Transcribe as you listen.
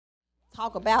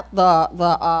talk about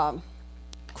the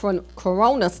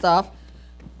corona stuff,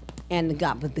 and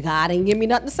but God didn't give me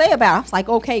nothing to say about it. I was like,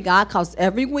 okay, God, because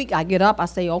every week I get up, I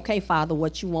say, okay, Father,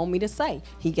 what you want me to say?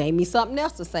 He gave me something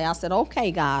else to say. I said,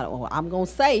 okay, God, or I'm going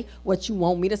to say what you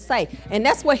want me to say. And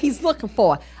that's what he's looking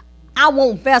for. I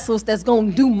want vessels that's going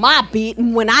to do my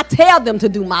bidding when I tell them to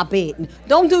do my bidding.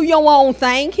 Don't do your own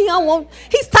thing. He's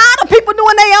tired of people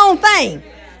doing their own thing.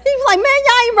 He's like, man,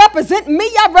 y'all ain't representing me.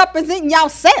 Y'all representing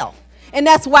yourself. And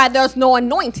that's why there's no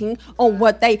anointing on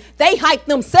what they hype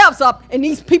themselves up, and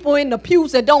these people in the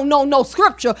pews that don't know no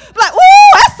scripture, like,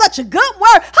 ooh, that's such a good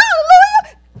word.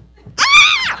 Hallelujah.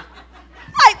 Ah!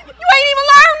 Like, you ain't even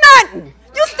learned nothing.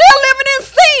 You still living in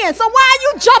sin. So why are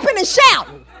you jumping and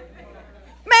shouting?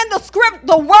 Man,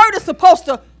 the word is supposed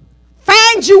to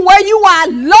find you where you are,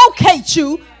 locate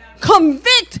you,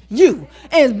 convict you,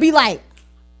 and be like,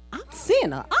 I'm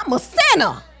a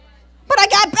sinner. But I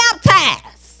got baptized.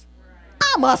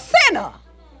 I'm a sinner.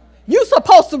 You're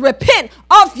supposed to repent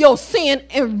of your sin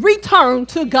and return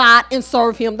to God and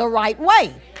serve him the right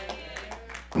way.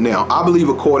 Now, I believe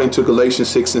according to Galatians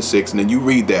 6:6, and then you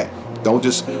read that. Don't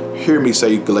just hear me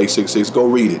say Galatians 6:6. Go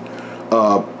read it.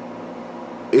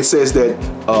 It says that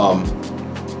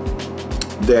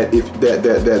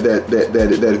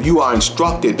if you are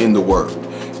instructed in the word,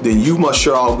 then you must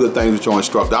share all good things with your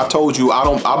instructor. I told you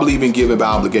I believe in giving by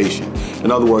obligation.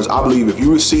 In other words, I believe if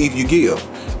you receive, you give.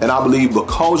 And I believe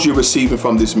because you're receiving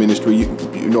from this ministry, you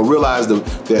realize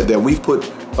that we've put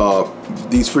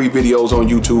these free videos on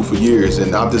YouTube for years,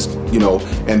 and I'm just,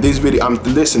 and these videos,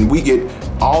 listen, we get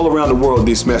all around the world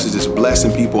these messages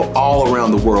blessing people all around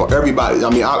the world. Everybody,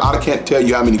 I can't tell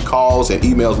you how many calls and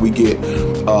emails we get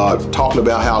talking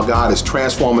about how God is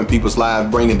transforming people's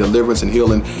lives, bringing deliverance and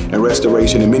healing and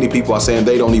restoration. And many people are saying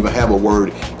they don't even have a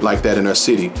word like that in their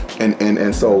city,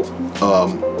 and so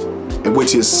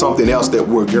which is something else that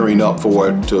we're gearing up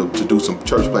for to do some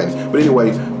church planting. But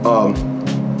anyway,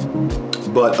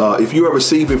 if you are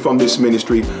receiving from this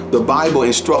ministry, the Bible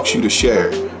instructs you to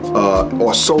share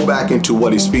or sow back into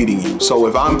what is feeding you. So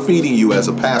if I'm feeding you as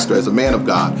a pastor, as a man of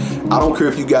God, I don't care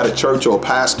if you got a church or a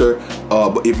pastor,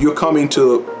 but if you're coming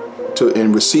to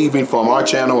and receiving from our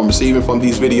channel and receiving from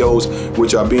these videos,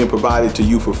 which are being provided to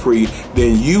you for free,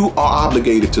 then you are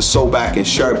obligated to sow back and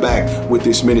share back with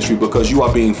this ministry because you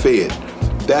are being fed.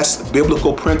 That's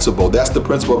biblical principle. That's the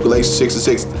principle of Galatians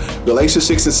 6:6. Galatians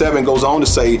 6:7 goes on to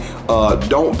say,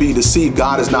 don't be deceived.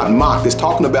 God is not mocked. It's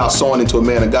talking about sowing into a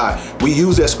man of God. We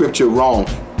use that scripture wrong.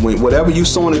 Whatever you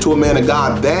sowing into a man of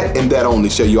God, that and that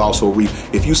only shall you also reap.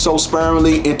 If you sow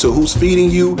sparingly into who's feeding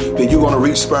you, then you're going to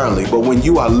reap sparingly. But when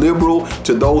you are liberal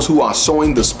to those who are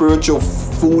sowing the spiritual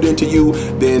food into you,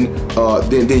 then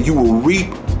you will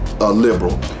reap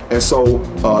liberal. And so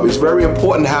it's very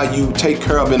important how you take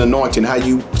care of an anointing, how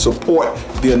you support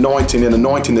the anointing and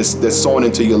anointing that's sown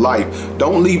into your life.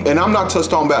 Don't leave, and I'm not just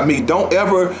talking about me, don't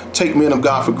ever take men of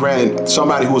God for granted.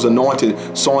 Somebody who is anointed,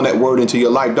 sowing that word into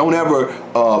your life, don't ever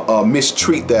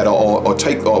mistreat that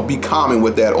or be common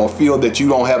with that or feel that you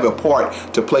don't have a part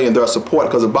to play in their support.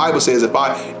 Because the Bible says if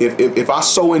I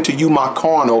sow into you my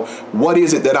carnal, what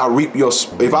is it that I reap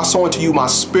if I sow into you my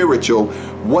spiritual,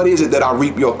 what is it that I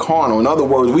reap your carnal? In other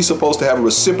words, we're supposed to have a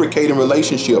reciprocating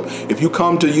relationship. If you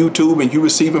come to YouTube and you're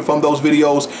receiving from those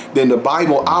videos, then the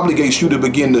Bible obligates you to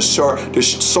begin to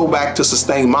sow back to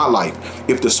sustain my life.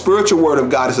 If the spiritual word of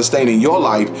God is sustaining your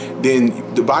life, then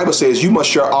the Bible says you must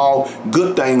share all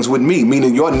good things with me,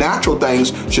 meaning your natural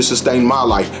things should sustain my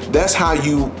life. That's how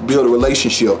you build a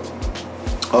relationship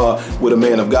with a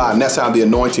man of God, and that's how the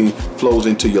anointing flows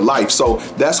into your life. So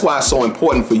that's why it's so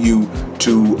important for you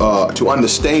to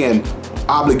understand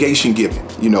obligation giving.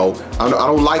 I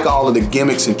don't like all of the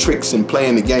gimmicks and tricks and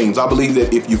playing the games. I believe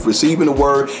that if you're receiving the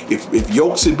word, if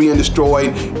yokes are being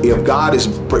destroyed, if God is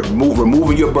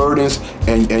removing your burdens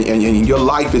and your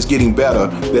life is getting better,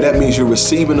 that means you're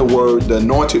receiving the word, the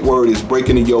anointed word is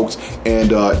breaking the yokes,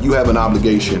 and you have an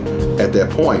obligation at that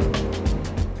point.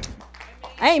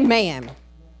 Amen.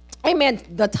 Amen.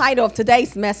 The title of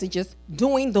today's message is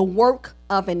Doing the Work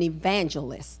of an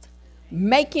Evangelist,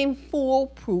 Making Full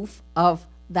Proof of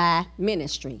Thy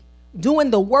Ministry.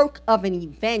 Doing the work of an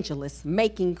evangelist,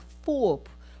 making full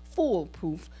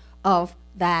proof of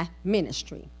thy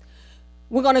ministry.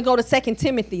 We're going to go to 2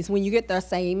 Timothy. When you get there,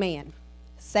 say amen.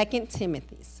 2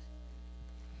 Timothy.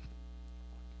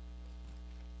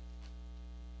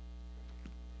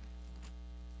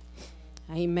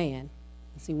 Amen.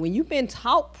 See, when you've been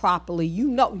taught properly,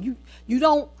 you don't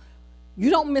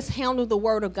mishandle the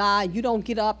word of God. You don't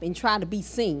get up and try to be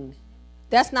seen.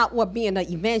 That's not what being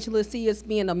an evangelist is,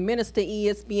 being a minister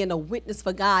is, being a witness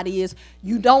for God is.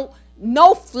 You don't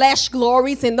no flesh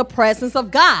glories in the presence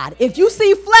of God. If you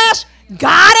see flesh,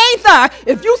 God ain't there.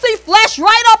 If you see flesh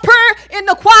right up here in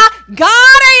the choir,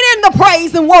 God ain't in the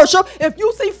praise and worship. If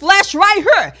you see flesh right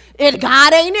here,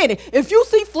 God ain't in it. If you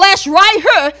see flesh right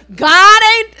here, God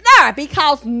ain't there,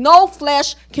 because no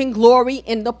flesh can glory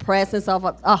in the presence of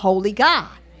a holy God.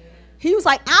 He was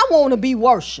like, I want to be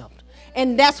worshiped.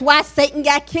 And that's why Satan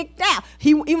got kicked out.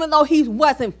 Even though he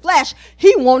wasn't flesh,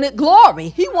 he wanted glory.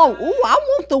 He I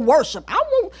want the worship.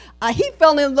 He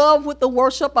fell in love with the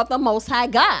worship of the Most High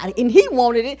God, and he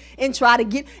wanted it, and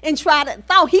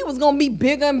thought he was going to be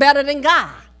bigger and better than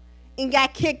God, and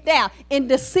got kicked out and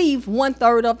deceived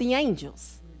 1/3 of the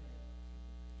angels.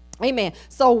 Amen.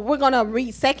 So we're going to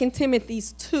read 2 Timothy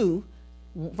 2,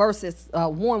 verses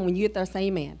 1. When you get there, say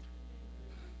amen.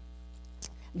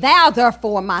 Thou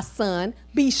therefore, my son,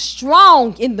 be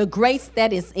strong in the grace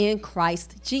that is in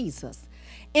Christ Jesus.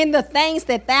 In the things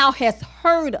that thou hast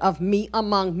heard of me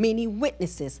among many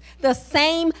witnesses, the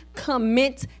same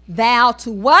commit thou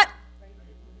to what?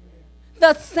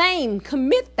 The same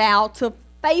commit thou to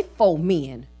faithful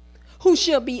men, who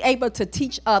shall be able to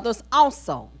teach others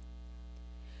also.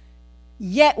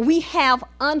 Yet we have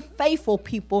unfaithful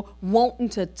people wanting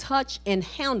to touch and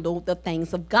handle the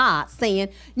things of God, saying,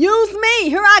 use me,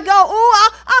 here I go,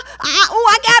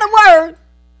 I got a word.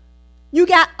 You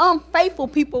got unfaithful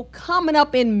people coming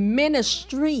up in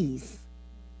ministries.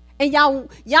 And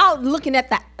y'all looking at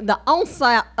the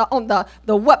onside on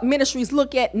the what ministries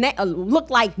look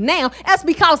like now. That's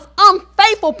because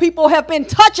unfaithful people have been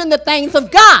touching the things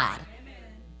of God.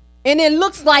 And it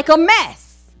looks like a mess.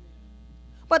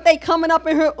 But they coming up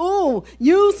in here, ooh,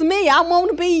 use me. I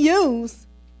want to be used.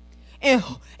 And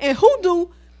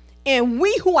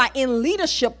we who are in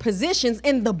leadership positions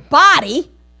in the body,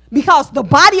 because the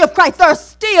body of Christ, there's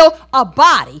still a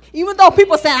body. Even though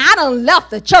people say, I done left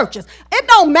the churches. It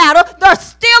don't matter. There's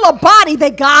still a body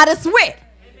that God is with.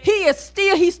 He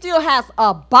still has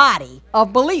a body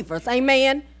of believers.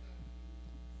 Amen.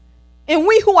 And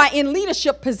we who are in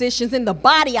leadership positions in the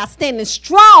body are standing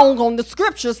strong on the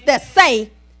scriptures that say,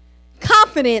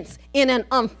 confidence in an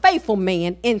unfaithful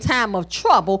man in time of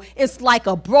trouble is like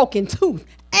a broken tooth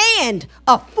and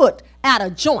a foot out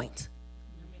of joint.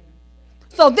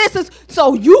 So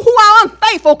you who are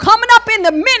unfaithful coming up in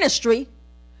the ministry,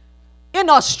 in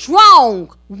a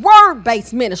strong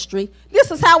word-based ministry, this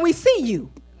is how we see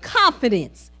you.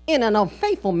 Confidence in an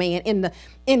unfaithful man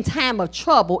in time of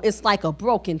trouble is like a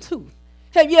broken tooth.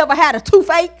 Have you ever had a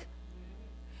toothache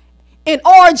and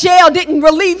oral gel didn't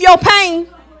relieve your pain?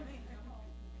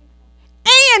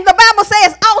 And the Bible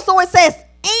says also, it says,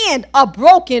 and a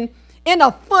broken in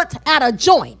a foot out of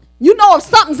joint. You know, if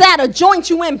something's out of joint,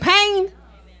 you in pain,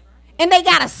 and they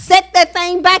got to set that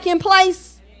thing back in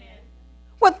place.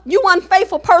 Well, you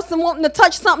unfaithful person wanting to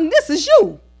touch something, this is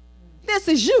you. This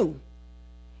is you.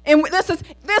 And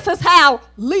this is how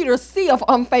leaders see an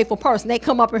unfaithful person. They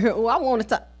come up in here, oh, I want to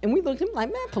touch. And we look at him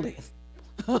like, man, please.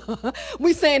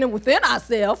 We saying it within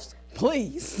ourselves,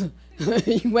 please.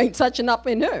 You ain't touching up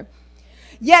in here.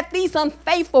 Yet these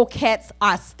unfaithful cats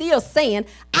are still saying,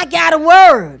 I got a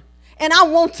word and I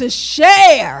want to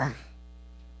share.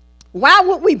 Why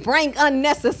would we bring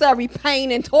unnecessary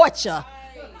pain and torture?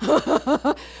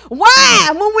 Why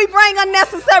would we bring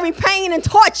unnecessary pain and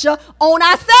torture on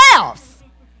ourselves?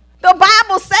 The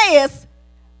Bible says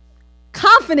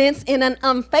confidence in an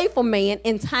unfaithful man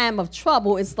in time of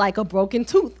trouble is like a broken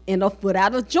tooth and a foot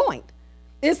out of joint.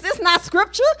 Is this not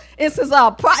scripture? This is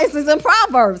in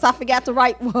Proverbs. I forgot to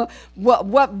write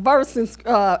what verse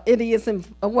it is and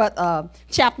what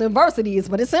chapter and verse it is,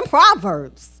 but it's in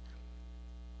Proverbs.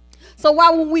 So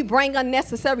why would we bring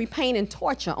unnecessary pain and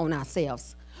torture on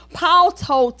ourselves? Paul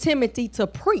told Timothy to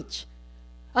preach.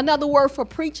 Another word for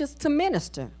preach is to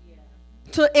minister,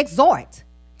 to exhort,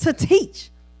 to teach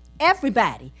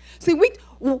everybody. See, we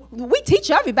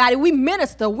teach everybody. We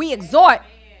minister, we exhort,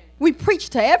 we preach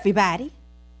to everybody.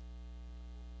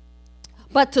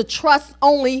 But to trust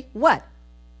only what?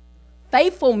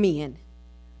 Faithful men.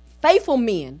 Faithful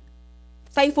men.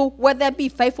 Faithful, whether that be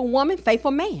faithful woman,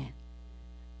 faithful man.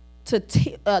 To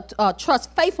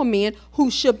trust faithful men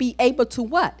who should be able to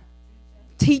what?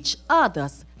 Teach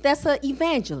others. That's an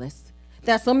evangelist.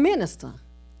 That's a minister.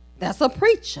 That's a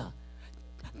preacher.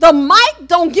 The mic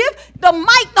don't give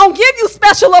you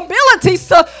special abilities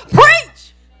to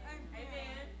preach.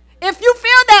 If you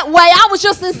feel that way, I was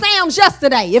just in Sam's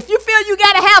yesterday. If you feel you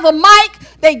got to have a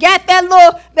mic, they got that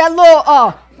little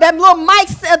mic,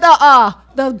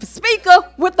 the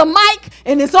speaker with the mic,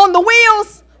 and it's on the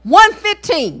wheels,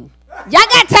 $115. Y'all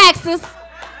got taxes.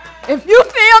 If you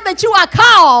feel that you are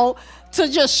called to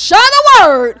just share the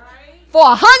word, For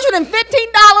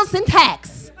 $115 in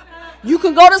tax, you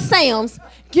can go to Sam's,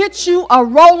 get you a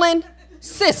rolling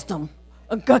system,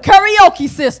 a karaoke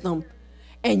system,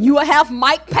 and you will have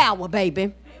mic power,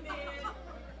 baby.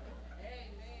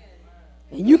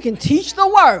 And you can teach the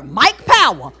word, mic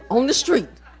power, on the street.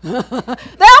 They won't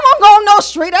go on no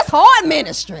street. That's hard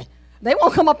ministry. They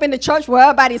won't come up in the church where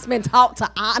everybody's been taught to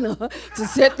honor, to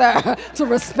sit there, to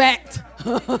respect.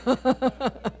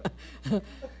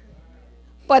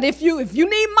 But if you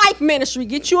need mic ministry,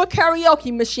 get you a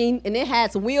karaoke machine, and it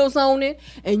has wheels on it,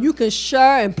 and you can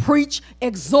share and preach,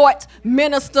 exhort,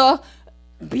 minister,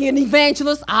 be an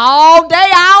evangelist all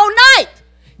day, all night.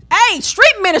 Hey,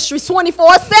 street ministry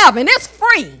 24/7. It's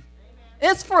free.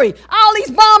 It's free. All these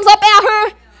bums up out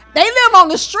here, they live on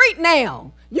the street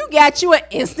now. You got you an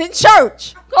instant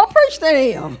church. Go preach to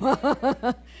them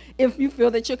if you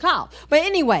feel that you're called. But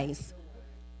anyways,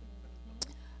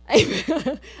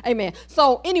 amen. Amen.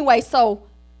 So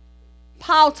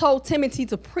Paul told Timothy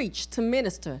to preach, to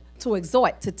minister, to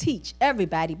exhort, to teach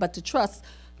everybody, but to trust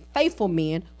faithful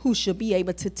men who should be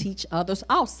able to teach others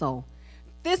also.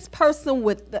 This person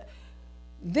would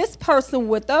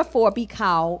therefore be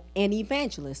called an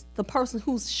evangelist. The person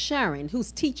who's sharing,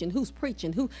 who's teaching, who's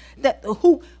preaching, who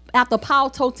after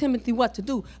Paul told Timothy what to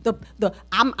do.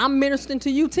 I'm ministering to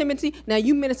you, Timothy. Now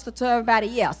you minister to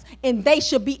everybody else. And they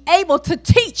should be able to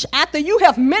teach after you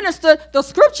have ministered the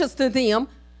scriptures to them,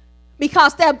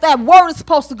 because that word is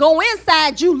supposed to go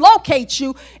inside you, locate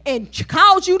you, and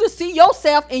cause you to see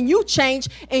yourself, and you change,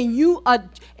 and you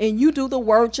do the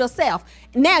word yourself.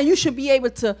 Now you should be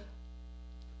able to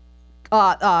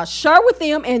share with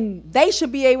them, and they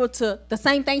should be able to, the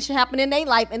same thing should happen in their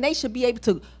life, and they should be able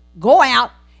to go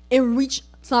out and reach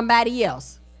somebody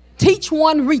else. Teach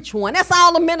one, reach one. That's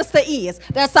all a minister is.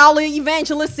 That's all an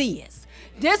evangelist is.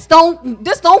 This don't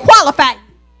qualify.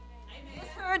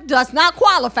 This does not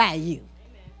qualify you.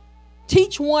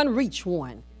 Teach one, reach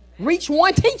one. Reach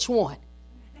one, teach one.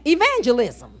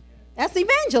 Evangelism. That's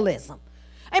evangelism.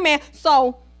 Amen.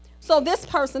 So this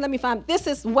person, let me find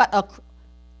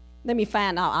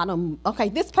out. Okay,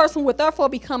 this person would therefore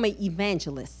become an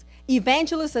evangelist.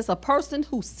 Evangelist is a person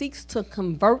who seeks to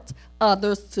convert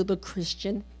others to the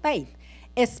Christian faith,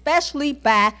 especially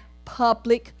by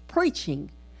public preaching.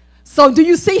 So do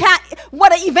you see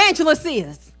what an evangelist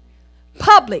is?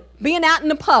 Public, being out in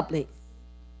the public.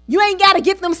 You ain't got to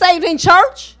get them saved in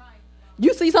church.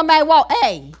 You see somebody walk,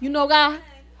 hey, you know God?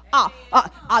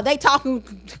 They talking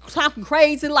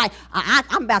crazy like,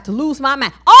 I'm about to lose my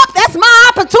mind. Oh, that's my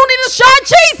opportunity to share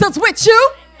Jesus with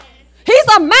you. He's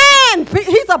a man.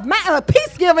 He's a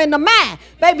peace giver in the mind.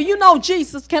 Baby, you know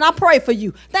Jesus. Can I pray for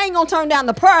you? They ain't going to turn down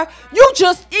the prayer. You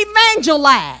just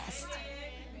evangelized.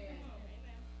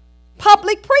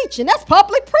 Public preaching. That's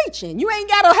public preaching. You ain't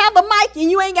got to have the mic,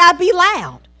 and you ain't got to be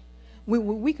loud.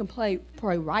 We can pray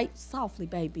right softly,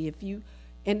 baby,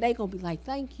 and they going to be like,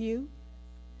 thank you.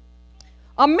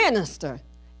 A minister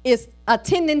is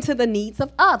attending to the needs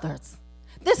of others.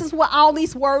 This is what all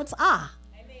these words are.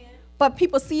 Amen. But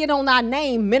people see it on our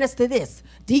name, minister this,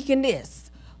 deacon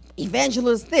this,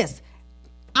 evangelist this.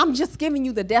 I'm just giving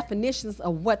you the definitions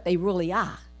of what they really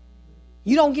are.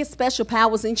 You don't get special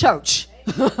powers in church.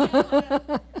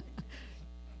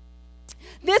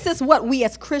 This is what we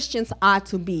as Christians are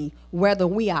to be, whether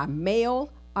we are male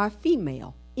or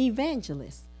female,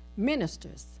 evangelists,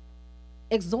 ministers,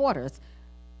 exhorters,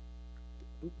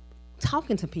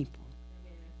 talking to people.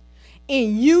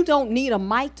 And you don't need a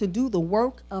mic to do the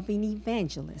work of an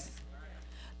evangelist.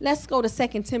 Let's go to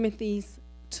 2 Timothy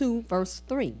 2, verse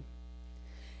 3.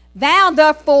 Thou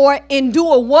therefore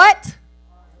endure what?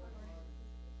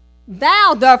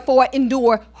 Thou therefore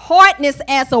endure hardness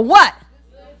as a what?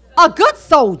 A good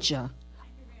soldier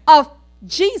of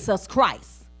Jesus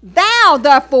Christ. Thou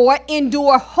therefore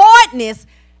endure hardness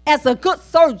as a good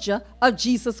soldier of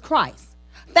Jesus Christ.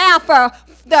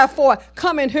 Therefore,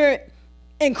 come in here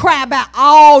and cry about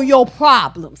all your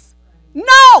problems.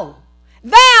 No.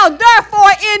 Thou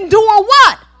therefore endure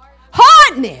what?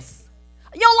 Hardness.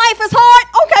 Your life is hard?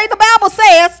 Okay, the Bible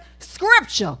says,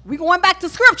 scripture. We're going back to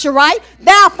scripture, right?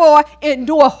 Therefore,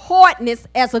 endure hardness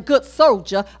as a good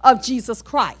soldier of Jesus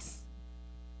Christ.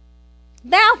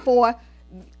 Thou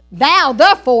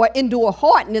therefore endure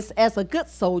hardness as a good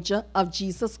soldier of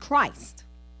Jesus Christ.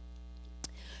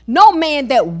 No man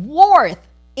that warreth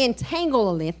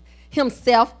entangleth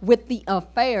himself with the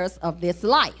affairs of this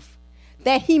life,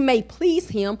 that he may please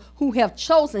him who have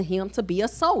chosen him to be a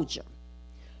soldier.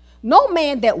 No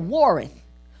man that warreth,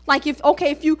 like if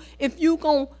you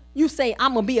say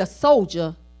I'm gonna be a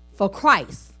soldier for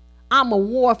Christ, I'm a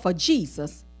war for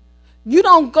Jesus. You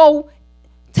don't go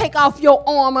take off your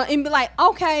armor and be like,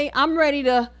 okay, I'm ready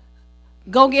to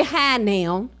go get high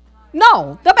now.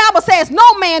 No, the Bible says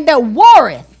no man that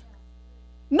warreth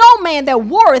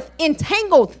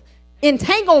entangleth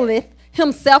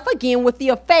himself again with the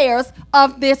affairs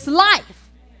of this life.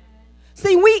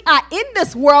 See, we are in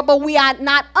this world, but we are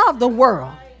not of the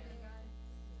world.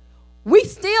 We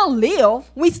still live.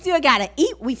 We still got to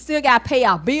eat. We still got to pay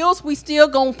our bills. We still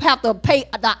going to have to pay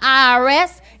the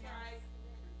IRS.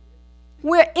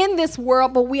 We're in this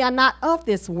world, but we are not of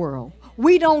this world.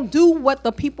 We don't do what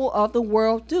the people of the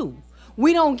world do.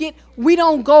 We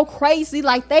don't go crazy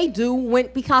like they do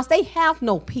because they have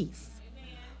no peace.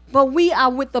 But we are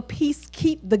with the peace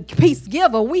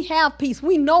giver. We have peace.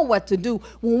 We know what to do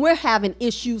when we're having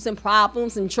issues and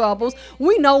problems and troubles.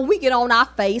 We know we get on our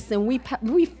face and we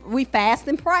fast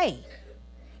and pray.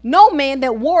 No man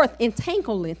that warreth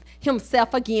entangleth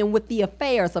himself again with the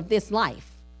affairs of this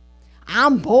life.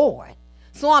 I'm bored,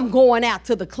 so I'm going out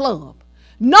to the club.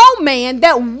 No man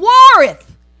that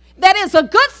warreth, that is a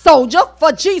good soldier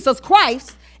for Jesus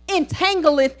Christ,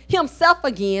 entangleth himself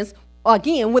again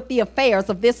with the affairs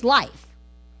of this life.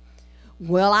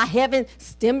 Well, I haven't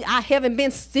been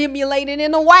stimulated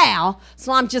in a while,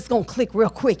 so I'm just going to click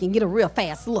real quick and get a real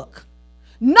fast look.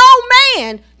 No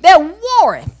man that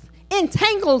warreth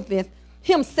entangleth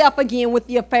himself again with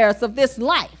the affairs of this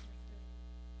life.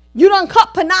 You done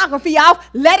cut pornography off,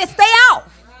 let it stay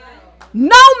off.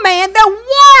 No man that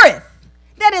warreth,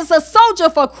 that is a soldier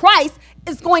for Christ,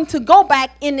 is going to go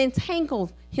back and entangle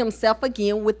himself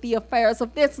again with the affairs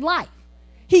of this life.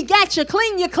 He got you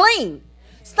clean, you're clean.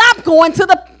 Stop going to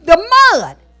the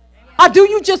mud. Or do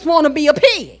you just want to be a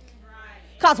pig?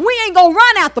 Because we ain't going to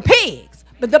run out the pigs.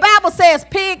 But the Bible says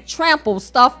pig tramples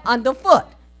stuff underfoot.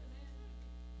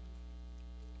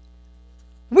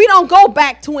 We don't go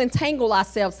back to entangle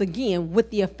ourselves again with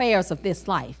the affairs of this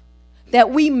life, that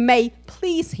we may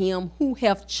please him who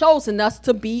have chosen us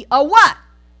to be a what?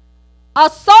 A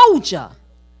soldier.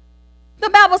 The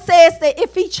Bible says that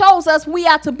if he chose us, we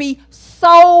are to be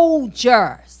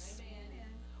soldiers.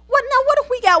 What now? What if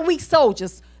we got weak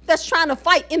soldiers that's trying to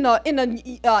fight in the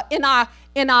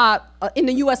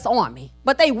U.S. Army,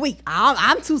 but they weak?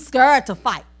 I'm too scared to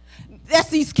fight. That's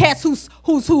these cats who's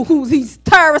these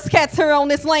terrorist cats here on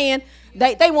this land.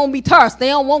 They won't be terrorists. They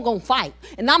don't want to go fight.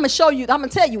 And I'm gonna tell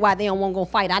you why they don't want to go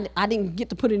fight. I didn't get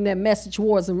to put it in that message,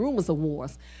 Wars and Rumors of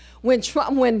Wars. When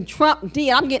Trump did,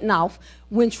 I'm getting off.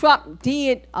 When Trump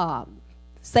did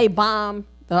say bomb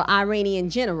the Iranian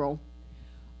general,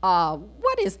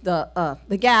 what is the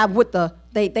guy with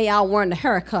they all wearing the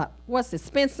haircut? What's it,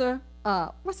 Spencer?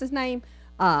 What's his name?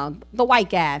 The white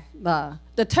guy,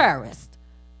 the terrorist.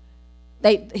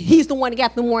 He's the one that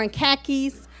got them wearing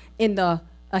khakis in the.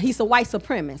 He's a white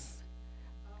supremacist.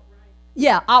 Outright.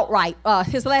 Yeah, outright.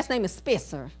 His last name is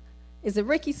Spencer. Is it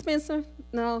Ricky Spencer?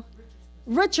 No.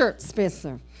 Richard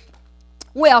Spencer.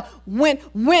 Well,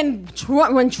 when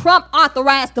Trump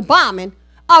authorized the bombing,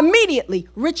 immediately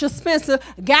Richard Spencer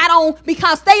got on,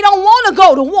 because they don't want to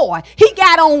go to war. He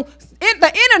got on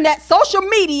the internet, social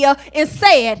media, and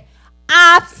said,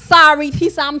 I'm sorry. He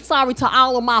said, I'm sorry to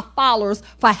all of my followers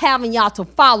for having y'all to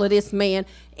follow this man,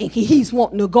 and he's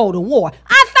wanting to go to war.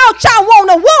 I thought y'all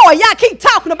want a war. Y'all keep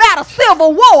talking about a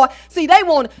civil war. See, they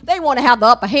want to have the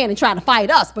upper hand and try to fight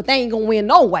us, but they ain't going to win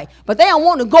no way. But they don't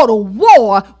want to go to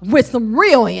war with some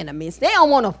real enemies. They don't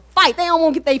want to fight. They don't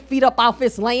want to get their feet up off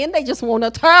this land. They just want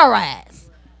to terrorize.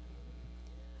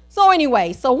 So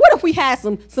anyway, so what if we had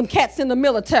some cats in the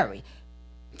military?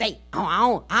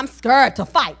 I'm scared to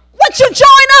fight. What you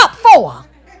join up for?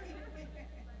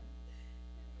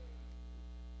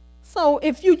 So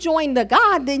if you join the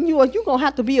God, then you're going to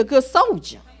have to be a good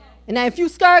soldier. And now if you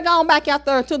scared, go on back out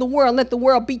there to the world, let the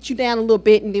world beat you down a little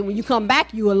bit, and then when you come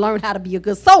back, you will learn how to be a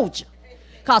good soldier.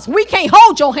 Because we can't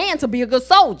hold your hand to be a good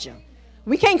soldier.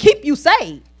 We can't keep you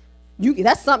saved.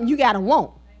 That's something you got to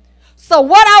want. So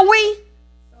what are we?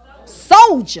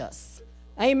 Soldiers.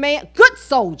 Amen. Good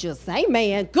soldiers.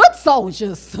 Amen. Good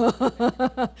soldiers.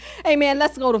 Amen.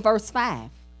 Let's go to verse 5.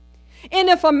 And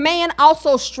if a man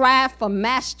also strive for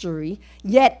mastery,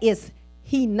 yet is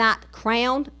he not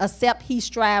crowned, except he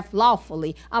strive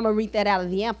lawfully. I'm going to read that out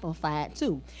of the Amplified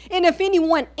too. And if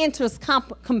anyone enters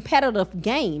competitive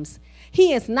games,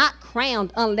 he is not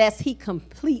crowned unless he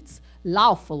completes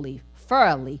lawfully,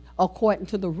 fairly, according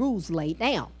to the rules laid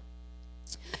down.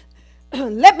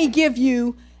 Let me give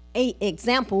you an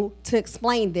example to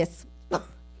explain this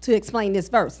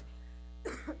verse.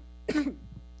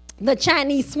 The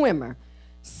Chinese swimmer,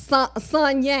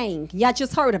 Sun Yang. Y'all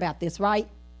just heard about this, right?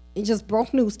 It just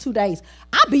broke news 2 days.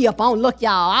 I'll be up on, look,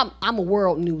 y'all, I'm a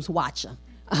world news watcher.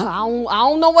 I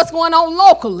don't know what's going on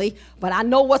locally, but I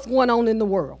know what's going on in the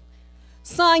world.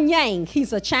 Sun Yang,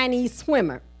 he's a Chinese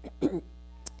swimmer.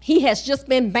 He has just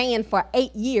been banned for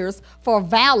 8 years for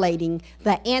violating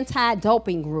the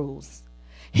anti-doping rules.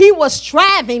 He was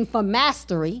striving for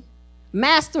mastery.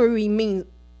 Mastery means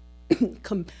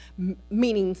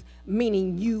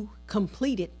meaning you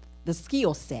completed the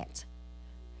skill set.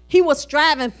 He was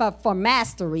striving for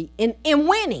mastery in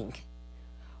winning,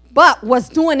 but was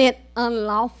doing it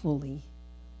unlawfully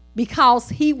because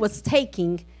he was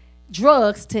taking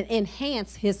drugs to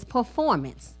enhance his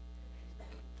performance.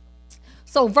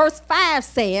 So verse 5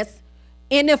 says,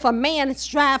 and if a man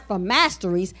strive for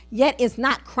masteries, yet is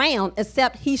not crowned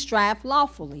except he strive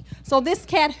lawfully. So this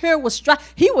cat here was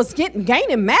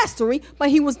gaining mastery, but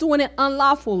he was doing it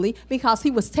unlawfully because he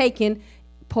was taking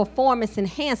performance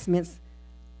enhancements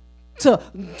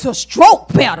to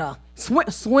stroke better,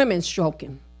 swimming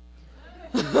stroking.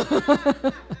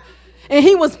 And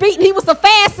he was the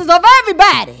fastest of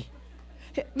everybody.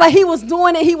 But he was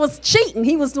doing it, he was cheating,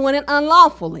 he was doing it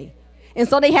unlawfully. And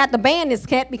so they had to ban this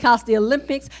cat because the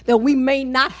Olympics that we may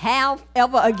not have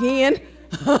ever again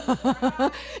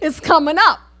is coming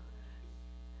up.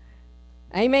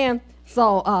 Amen.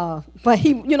 So,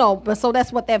 so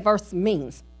that's what that verse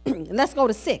means. Let's go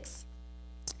to 6.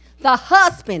 The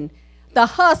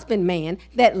husbandman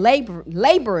that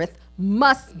laboreth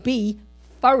must be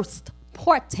first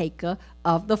partaker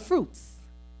of the fruits.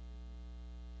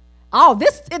 Oh,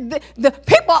 the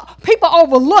people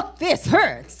overlook this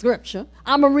here scripture.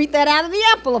 I'm going to read that out of the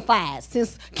Amplified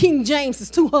since King James is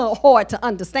too hard to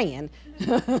understand.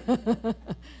 It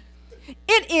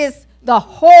is the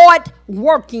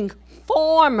hard-working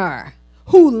farmer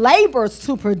who labors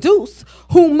to produce,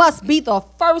 who must be the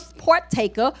first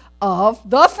partaker of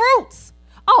the fruits.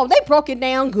 Oh, they broke it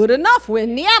down good enough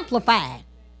in the Amplified.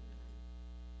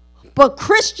 But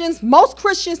most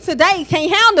Christians today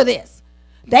can't handle this.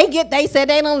 They said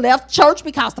they done left church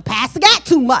because the pastor got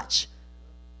too much.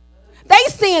 They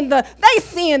seeing the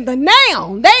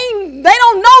now. They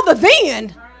don't know the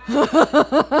then.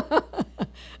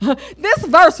 This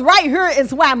verse right here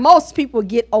is why most people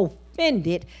get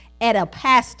offended at a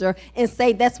pastor and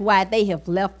say that's why they have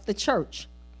left the church.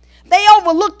 They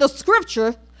overlook the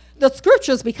scriptures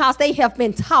because they have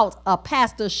been taught a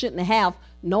pastor shouldn't have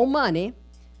no money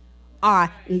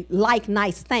or like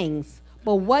nice things.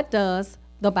 But what does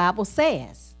the Bible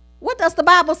says? What does the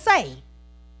Bible say?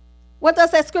 What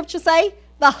does that scripture say?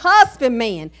 The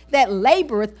husbandman that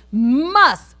laboreth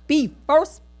must be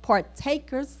first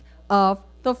partakers of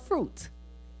the fruit.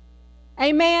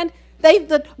 Amen.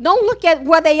 Don't look at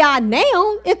where they are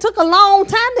now. It took a long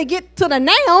time to get to the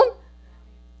now.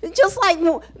 Just like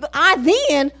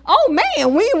then, oh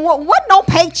man, we wasn't no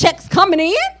paychecks coming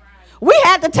in. We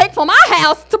had to take from our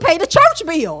house to pay the church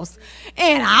bills.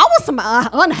 And I was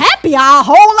unhappy a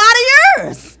whole lot of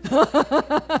years.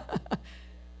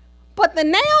 But the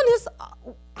noun is,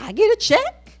 I get a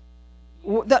check.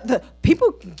 The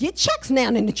people get checks now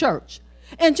in the church.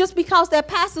 And just because their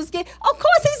pastors of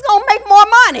course he's going to make more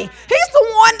money. He's the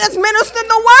one that's ministering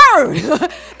the word.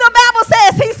 The Bible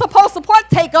says he's supposed to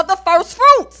partake of the first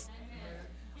fruits.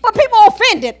 But people are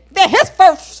offended that his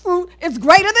first fruit is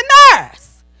greater than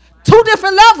theirs. 2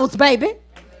 different levels, baby. And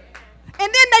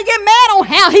then they get mad on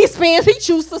how he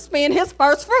chooses to spend his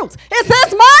first fruits. It's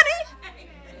his money.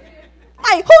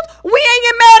 Like, we ain't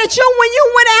get mad at you when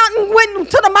you went out and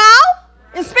went to the mall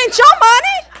and spent your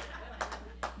money.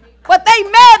 But they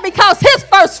mad because his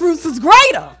first fruits is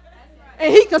greater.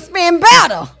 And he can spend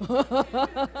better.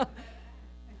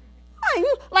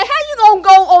 Like how you going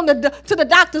to go to the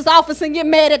doctor's office and get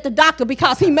mad at the doctor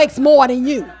because he makes more than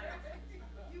you?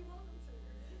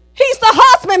 He's the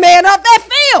husbandman of that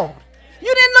field.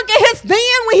 You didn't look at his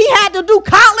then when he had to do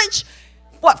college.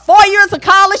 4 years of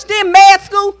college, then med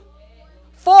school?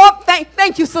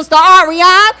 Thank you, Sister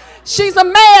Ariane. She's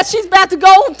about to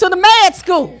go to the med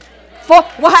school.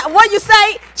 What you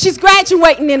say? She's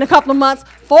graduating in a couple of months.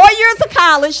 4 years of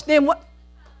college, then what?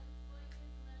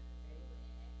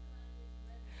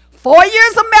 4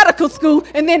 years of medical school,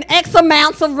 and then X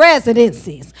amounts of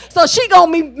residencies. So she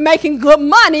gonna be making good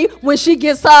money when she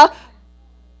gets her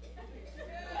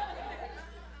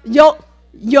your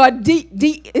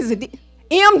is it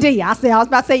MD? I was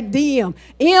about to say DM.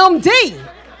 MD.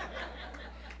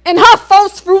 And her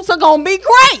first fruits are gonna be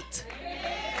great.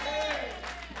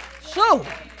 Sure.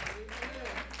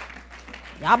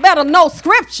 Y'all better know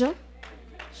scripture.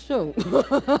 Sure.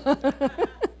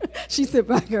 She sit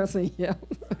back here and say, yeah.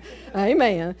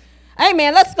 Amen.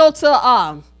 Amen. Let's go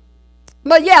to,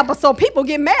 but so people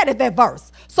get mad at that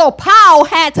verse. So Paul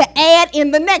had to add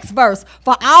in the next verse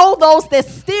for all those that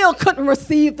still couldn't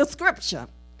receive the scripture.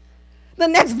 The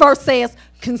next verse says,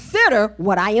 consider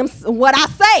what I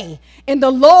say, and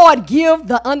the Lord give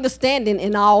the understanding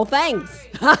in all things.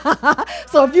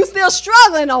 So if you're still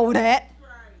struggling over that,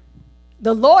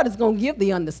 the Lord is going to give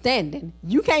the understanding.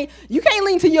 You can't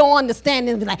lean to your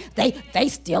understanding and be like, they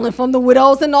stealing from the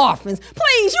widows and orphans.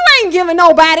 Please, you ain't giving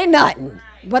nobody nothing.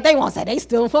 But they won't say they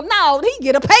stealing from, no, he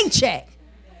get a paycheck.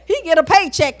 He get a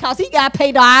paycheck because he got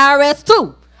paid the IRS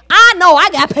too. I know I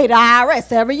got paid the IRS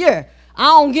every year. I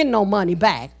don't get no money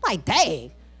back. Like,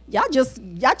 dang, y'all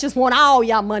just want all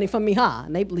y'all money from me, huh?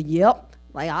 And they be like, yep.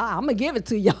 Like, I'm going to give it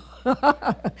to y'all.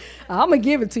 I'm going to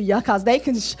give it to y'all because they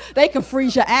can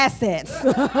freeze your assets.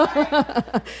 They the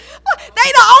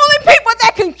only people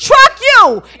that can truck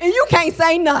you, and you can't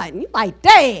say nothing. You like,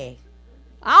 dang,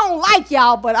 I don't like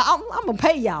y'all, but I'm going to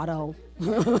pay y'all, though.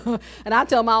 And I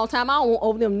tell them all the time, I don't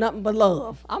owe them nothing but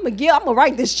love. I'm gonna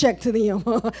write this check to them.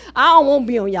 I don't want to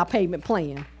be on y'all payment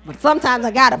plan, but sometimes I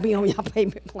gotta be on y'all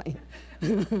payment plan.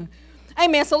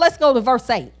 Amen. So let's go to verse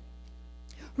 8.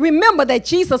 Remember that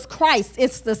Jesus Christ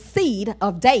is the seed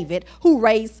of David, who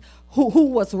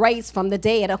was raised from the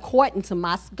dead according to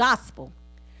my gospel,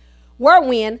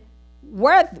 wherein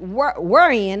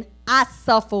I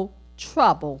suffer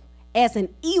trouble as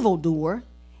an evildoer,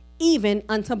 even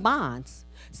unto bonds.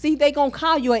 See, they gonna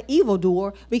call you an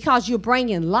evildoer because you're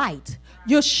bringing light.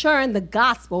 You're sharing the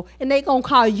gospel, and they gonna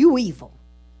call you evil.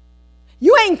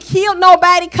 You ain't killed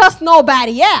nobody, cussed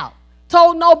nobody out,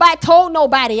 told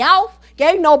nobody off,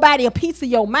 gave nobody a piece of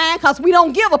your mind, because we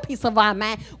don't give a piece of our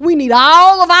mind. We need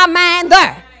all of our mind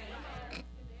there.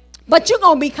 But you're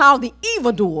gonna be called the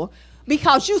evildoer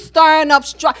because you stirring up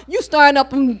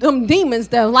them demons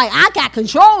that are like, I got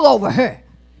control over her.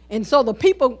 And so the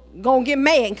people going to get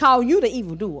mad and call you the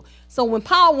evildoer. So when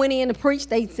Paul went in to preach,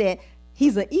 they said,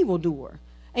 he's an evildoer.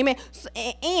 Amen. So,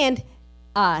 and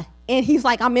he's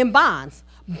like, I'm in bonds.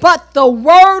 But the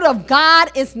word of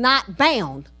God is not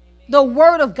bound. The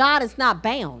word of God is not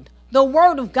bound. The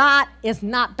word of God is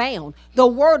not bound. The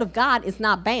word of God is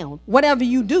not bound. Whatever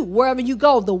you do, wherever you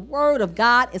go, the word of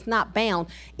God is not bound.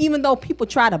 Even though people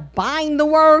try to bind the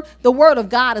word of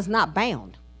God is not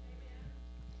bound.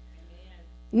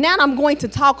 Now I'm going to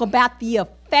talk about the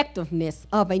effectiveness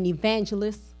of an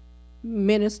evangelist,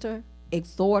 minister,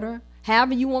 exhorter,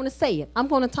 however you want to say it. I'm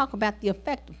going to talk about the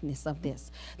effectiveness of this.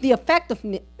 The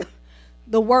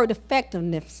word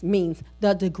effectiveness means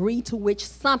the degree to which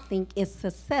something is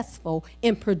successful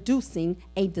in producing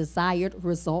a desired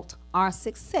result or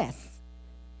success.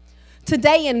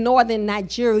 Today in northern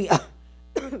Nigeria,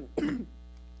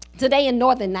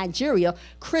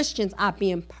 Christians are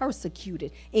being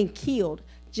persecuted and killed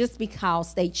just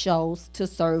because they chose to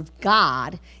serve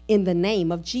God in the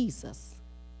name of Jesus.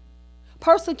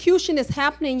 Persecution is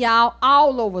happening, y'all,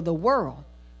 all over the world.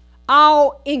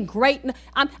 All in great,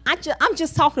 I'm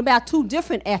just talking about two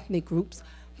different ethnic groups,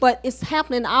 but it's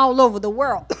happening all over the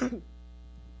world.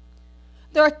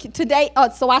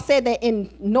 So I said that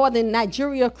in northern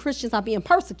Nigeria, Christians are being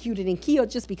persecuted and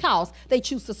killed just because they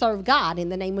choose to serve God in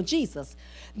the name of Jesus.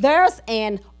 There's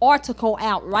an article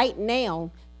out right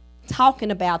now talking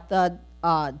about the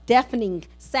deafening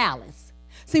silence.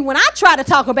 See, when I try to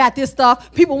talk about this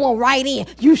stuff, people won't write in,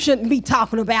 you shouldn't be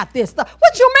talking about this stuff.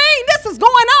 What you mean? This is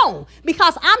going on.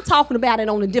 Because I'm talking about it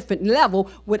on a different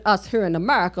level with us here in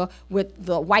America, with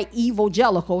the white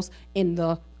evangelicals in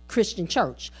the Christian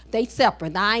church. They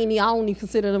separate. I don't even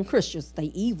consider them Christians.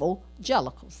 They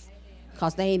evangelicals.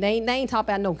 Because they ain't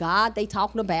talking about no God. They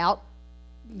talking about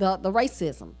the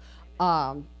racism.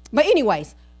 But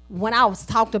anyways, when I was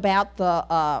talked about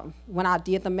when I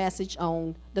did the message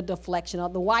on the deflection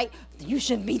of the white, you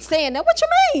shouldn't be saying that. What you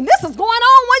mean? This is going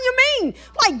on. What you mean?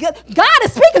 Like, God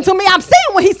is speaking to me. I'm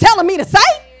saying what he's telling me to say.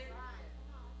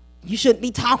 You shouldn't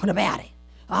be talking about it.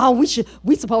 Oh, we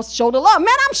supposed to show the love.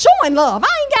 Man, I'm showing love. I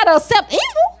ain't got to accept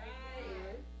evil.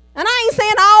 And I ain't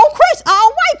saying all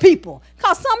white people,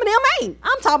 because some of them ain't.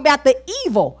 I'm talking about the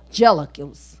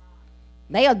evangelicals.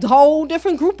 They a whole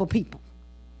different group of people.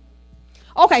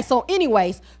 Okay, so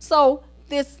anyways, so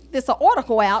this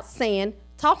article out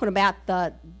talking about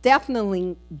the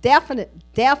deafening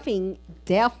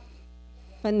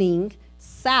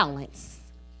silence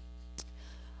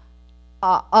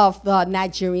of the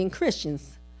Nigerian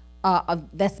Christians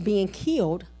that's being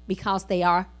killed because they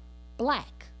are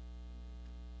black.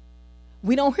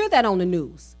 We don't hear that on the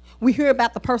news. We hear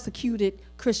about the persecuted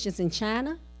Christians in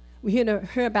China. We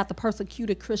hear about the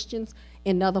persecuted Christians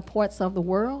in other parts of the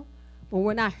world. But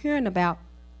we're not hearing about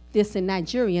this in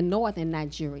Nigeria, northern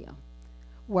Nigeria,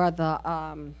 where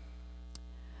the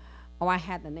Oh, I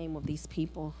had the name of these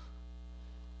people.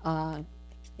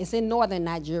 It's in northern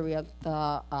Nigeria.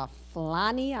 The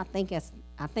Fulani, I think it's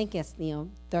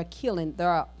them.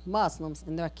 They're Muslims,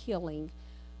 and they're killing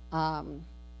the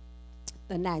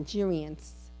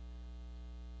Nigerians.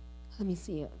 Let me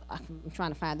see. I'm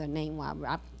trying to find their name while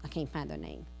I can't find their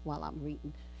name while I'm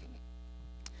reading.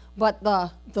 But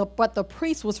the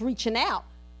priest was reaching out.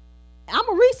 I'm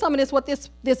gonna read some of this. What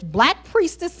this black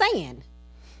priest is saying.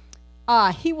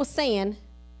 He was saying,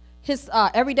 his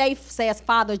every day says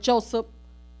Father Joseph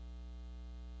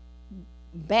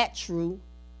Batru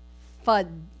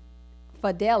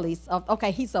Fidelis.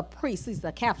 Okay, he's a priest. He's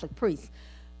a Catholic priest.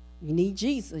 You need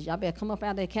Jesus. Y'all better come up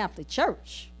out of that Catholic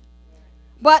church.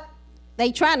 But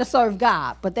they trying to serve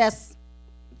God. But that's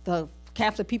the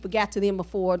Catholic people got to them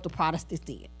before the Protestants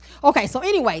did. Okay, so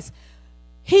anyways,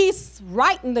 he's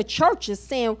writing the churches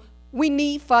saying we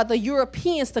need for the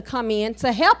Europeans to come in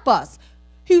to help us.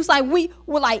 He was like,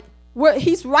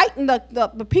 he's writing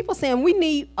the people saying we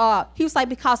need, he was like,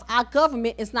 because our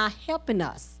government is not helping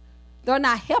us. They're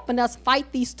not helping us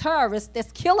fight these terrorists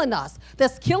that's killing us,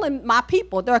 that's killing my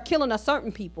people. They're killing a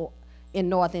certain people in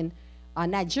northern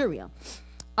Nigeria.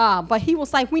 But he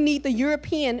was like, we need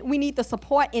the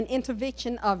support and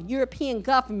intervention of European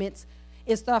governments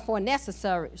is therefore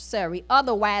necessary.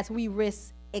 Otherwise, we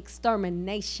risk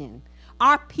extermination.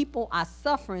 Our people are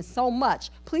suffering so much.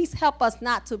 Please help us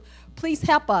not to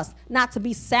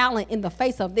be silent in the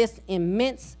face of this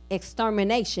immense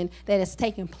extermination that is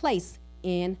taking place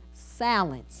in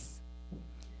silence.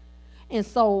 And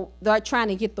so they're trying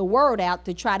to get the word out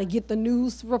to try to get the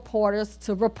news reporters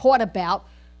to report about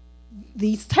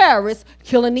these terrorists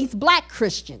killing these black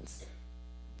Christians.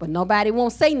 But nobody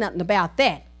won't say nothing about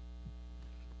that.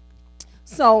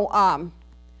 So,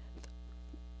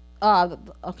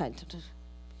 okay.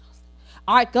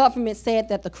 Our government said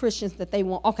that the Christians that they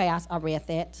want, okay, I read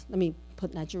that. Let me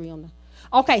put Nigeria on the,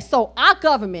 okay, so our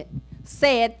government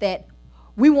said that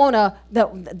we want to,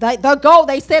 the goal,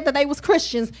 they said that they was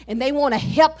Christians, and they want to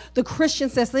help the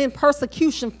Christians that's in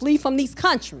persecution flee from these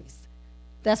countries.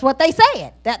 That's what they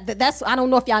said. That's, I don't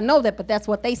know if y'all know that, but that's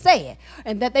what they said.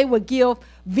 And that they would give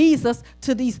visas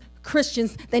to these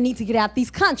Christians that need to get out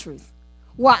these countries.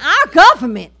 Well, our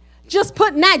government just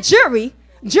put Nigeria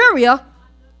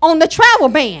on the travel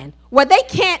ban, where they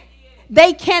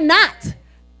cannot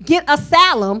get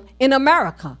asylum in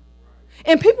America.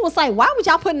 And people will say, why would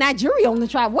y'all put Nigeria on the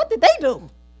travel? What did they do?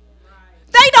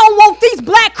 They don't want these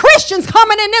black Christians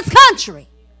coming in this country.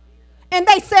 And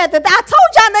they said that, I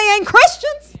told y'all they ain't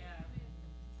Christians.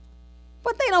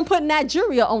 But they don't put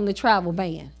Nigeria on the travel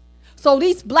ban. So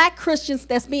these black Christians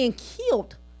that's being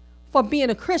killed for being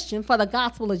a Christian, for the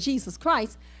gospel of Jesus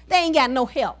Christ, they ain't got no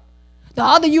help. The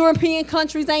other European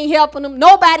countries ain't helping them.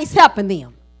 Nobody's helping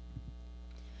them.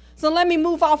 So let me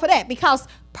move off of that, because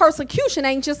persecution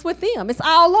ain't just with them. It's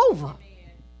all over.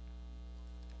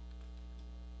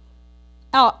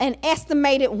 An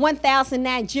estimated 1,000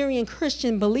 Nigerian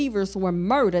Christian believers were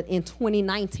murdered in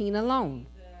 2019 alone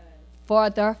for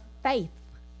their faith.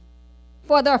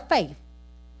 For their faith.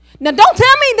 Now, don't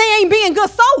tell me they ain't being good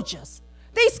soldiers.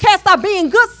 These cats are being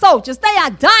good soldiers. They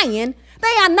are dying.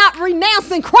 They are not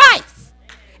renouncing Christ.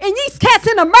 And these cats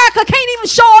in America can't even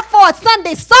show up for a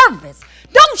Sunday service.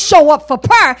 Don't show up for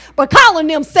prayer, but calling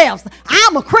themselves,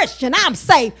 I'm a Christian, I'm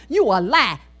saved. You a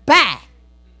lie. Bye.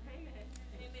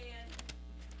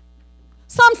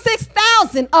 Some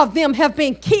 6,000 of them have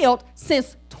been killed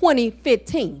since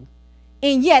 2015,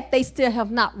 and yet they still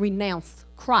have not renounced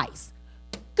Christ.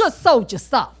 Good soldier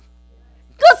stuff.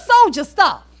 Good soldier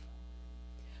stuff.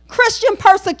 Christian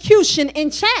persecution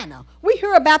in China. We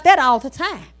hear about that all the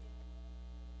time.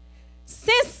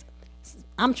 Since,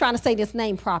 I'm trying to say this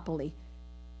name properly,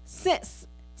 since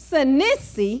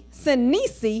Senisi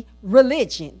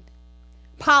religion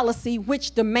policy,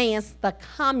 which demands the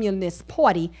Communist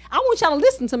Party, I want y'all to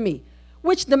listen to me,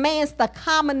 which demands the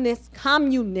Communist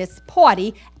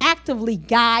Party actively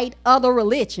guide other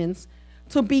religions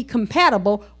to be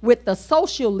compatible with the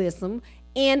socialism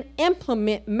and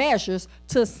implement measures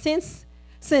to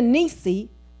Senisi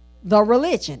the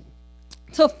religion,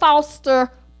 to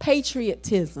foster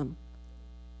patriotism.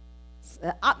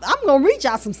 I'm going to read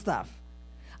y'all some stuff.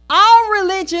 All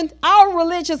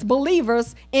religious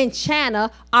believers in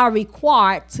China are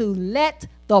required to let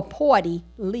the party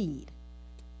lead.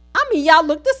 I mean, y'all,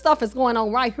 look, this stuff is going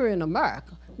on right here in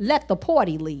America. Let the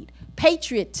party lead.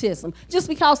 Patriotism. Just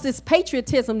because it's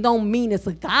patriotism don't mean it's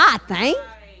a God thing.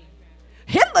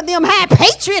 Hitler them had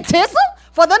patriotism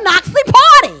for the Nazi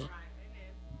party.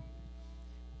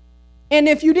 And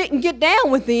if you didn't get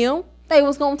down with them, they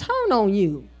was going to turn on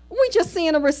you. What We just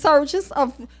seeing a resurgence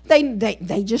of,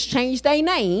 they just changed their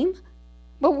name,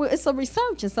 but it's a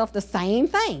resurgence of the same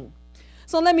thing.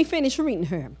 So let me finish reading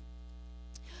here.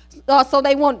 So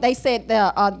they said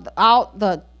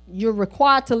you're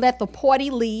required to let the party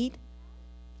lead.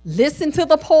 Listen to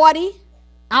the party.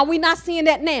 Are we not seeing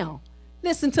that now?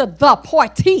 Listen to the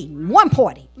party, one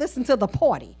party. Listen to the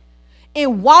party.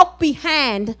 And walk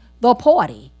behind the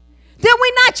party. Did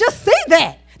we not just see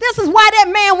that? This is why that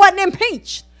man wasn't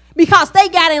impeached. Because they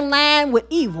got in line with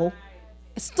evil,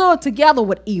 stood together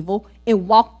with evil, and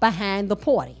walked behind the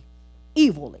party,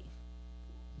 evilly.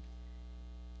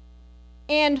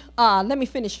 And let me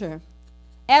finish here.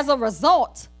 As a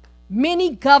result,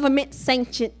 many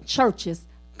government-sanctioned churches,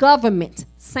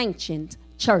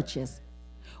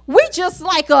 we just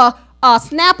like a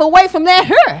snap away from that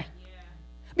here.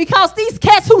 Because these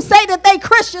cats who say that they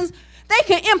Christians, they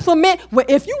can implement, well,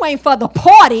 if you ain't for the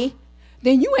party,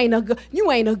 then you ain't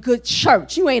a good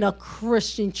church. You ain't a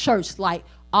Christian church like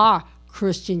our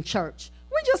Christian church.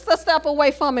 We just a step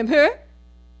away from him here.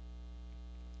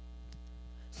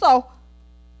 So,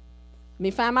 let me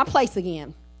find my place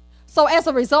again. So as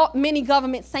a result, many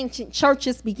government-sanctioned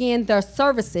churches began their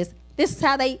services. This is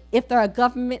how if they're a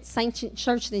government-sanctioned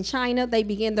church in China, they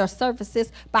begin their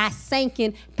services by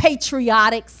singing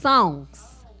patriotic songs.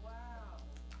 Oh, wow.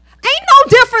 Ain't no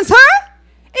difference here.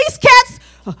 These cats,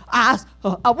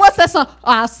 what's that song?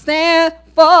 I stand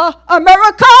for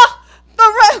America,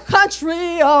 the red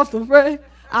country of the red.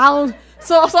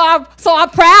 So I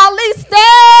proudly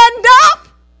stand up.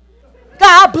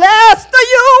 God bless the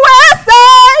USA.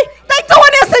 They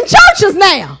doing this in churches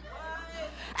now.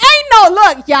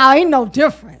 Look, y'all, ain't no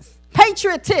difference.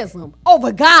 Patriotism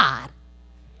over God.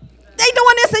 They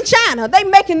doing this in China. They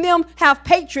making them have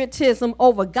patriotism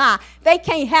over God. They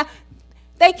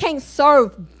can't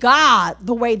serve God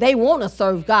the way they want to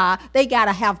serve God. They got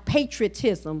to have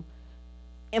patriotism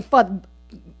and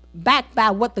backed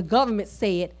by what the government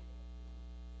said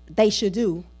they should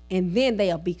do, and then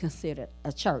they'll be considered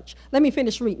a church. Let me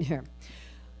finish reading here.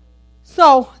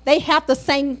 So they have to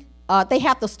sing, they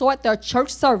have to start their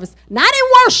church service, not in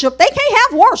worship. They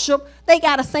can't have worship. They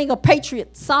got to sing a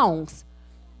patriot songs.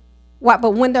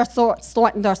 But when they're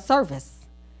starting their service.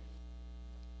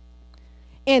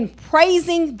 In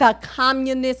praising the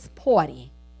Communist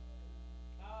Party.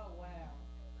 Oh, wow.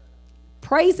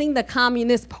 Praising the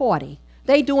Communist Party.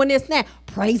 They doing this now.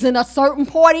 Praising a certain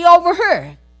party over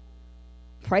here.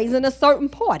 Praising a certain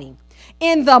party.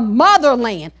 In the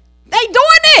motherland. They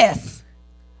doing this.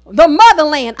 The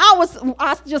motherland.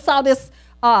 I just saw this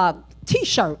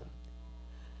T-shirt.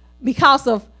 Because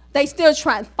of, they still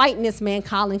fighting this man,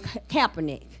 Colin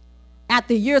Kaepernick.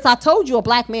 After years, I told you a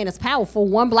black man is powerful.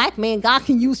 One black man, God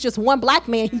can use just one black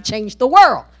man. He changed the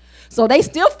world. So they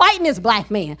still fighting this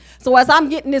black man. So as I'm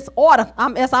getting this order,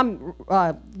 as I'm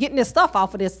getting this stuff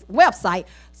off of this website,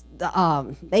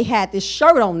 they had this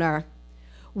shirt on there.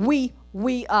 We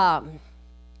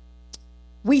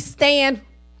stand.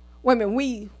 Wait a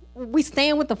minute. We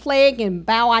stand with the flag and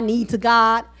bow our knee to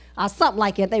God, or something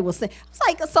like that. They will say. It's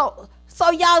like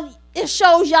so y'all. It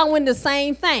shows y'all in the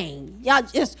same thing. Y'all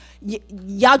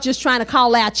just trying to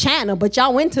call out China, but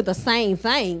y'all into the same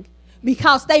thing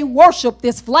because they worship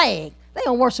this flag. They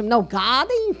don't worship no God.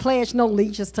 They ain't pledge no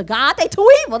allegiance to God. They too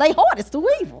evil. They heart is too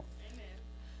evil. Amen.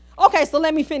 Okay, so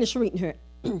let me finish reading here.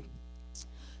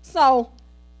 So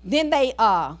then they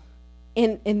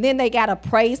and then they gotta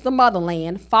praise the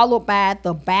motherland, followed by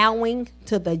the bowing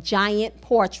to the giant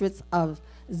portraits of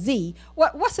Z.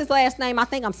 What's his last name? I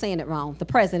think I'm saying it wrong. The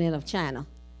president of China.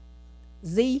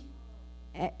 Z.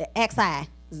 X-I.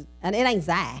 And it ain't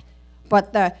Xi.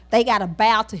 But they got to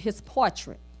bow to his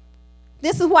portrait.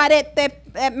 This is why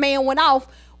that man went off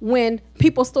when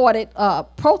people started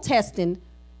protesting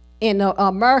and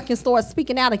Americans started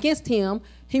speaking out against him.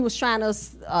 He was trying to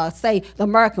say, the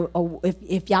American,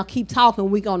 if y'all keep talking,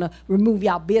 we're going to remove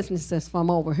y'all businesses from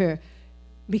over here.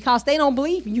 Because they don't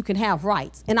believe you can have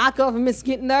rights. And our government's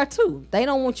getting there too. They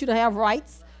don't want you to have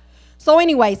rights. So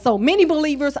anyway, so many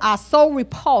believers are so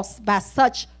repulsed by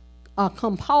such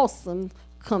compulsions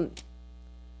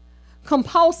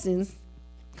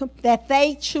that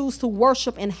they choose to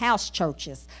worship in house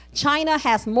churches. China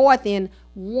has more than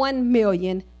 1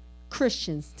 million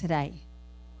Christians today.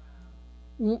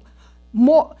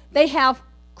 They have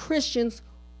Christians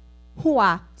who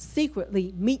are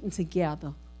secretly meeting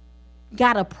together.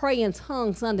 Gotta pray in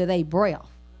tongues under their breath.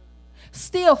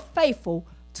 Still faithful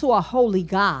to a holy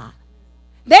God.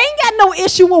 They ain't got no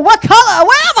issue with what color,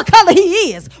 whatever color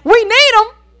he is. We need him.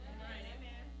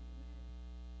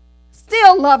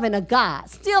 Still loving a God.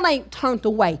 Still ain't turned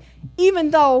away. Even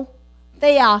though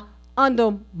they are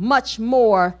under much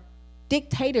more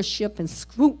dictatorship and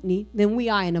scrutiny than we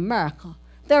are in America.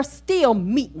 They're still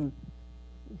meeting,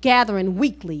 gathering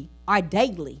weekly or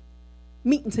daily,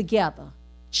 meeting together,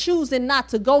 choosing not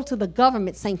to go to the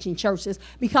government-sanctioned churches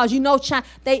because, you know,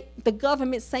 the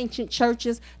government-sanctioned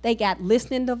churches, they got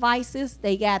listening devices,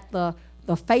 they got the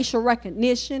facial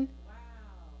recognition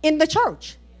in the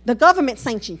church, the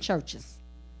government-sanctioned churches.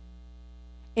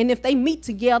 And if they meet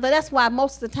together, that's why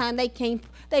most of the time they can't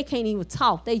even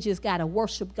talk. They just got to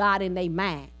worship God in their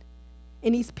mind.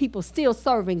 And these people still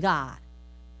serving God.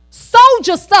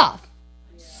 Soldier stuff.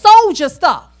 Soldier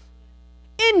stuff.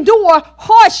 Endure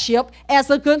hardship as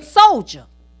a good soldier.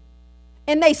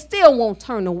 And they still won't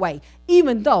turn away,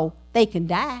 even though they can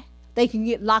die. They can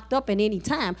get locked up at any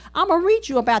time. I'm going to read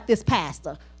you about this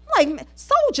pastor. Like,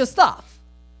 soldier stuff.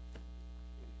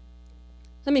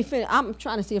 Let me finish. I'm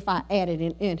trying to see if I added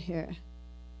it in here.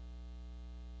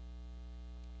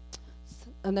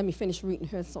 Let me finish reading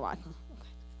here so I can. Okay.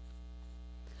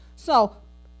 So,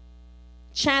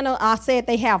 China, I said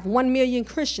they have 1 million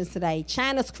Christians today.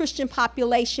 China's Christian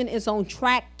population is on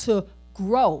track to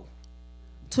grow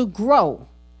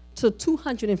to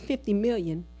 250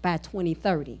 million by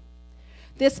 2030.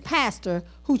 This pastor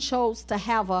who chose to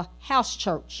have a house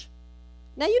church.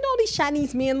 Now, you know these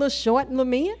Chinese men, little short little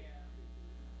men.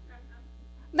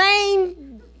 They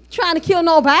ain't trying to kill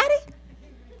nobody.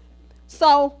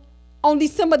 So on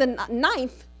December the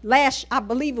 9th, I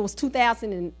believe it was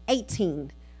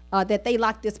 2018, that they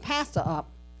locked this pastor up.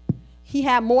 He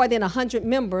had more than 100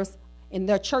 members, and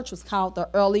their church was called the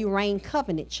Early Rain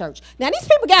Covenant Church. Now, these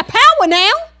people got power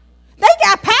now. They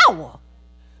got power.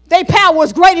 Their power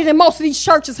is greater than most of these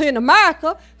churches here in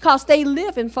America because they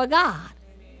living for God.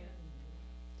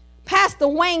 Pastor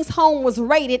Wang's home was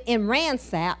raided and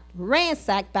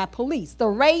ransacked by police. The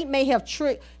raid may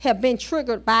have been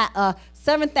triggered by a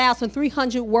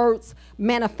 7,300 words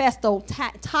manifesto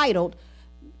titled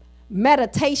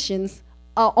Meditations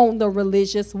on the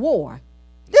Religious War.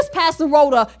 This pastor he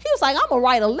was like, I'm going to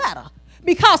write a letter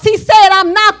because he said,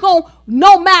 I'm not going,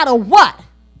 no matter what,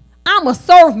 I'm going to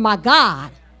serve my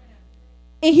God.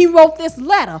 And he wrote this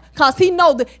letter because he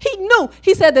knew,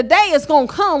 he said, the day is going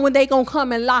to come when they're going to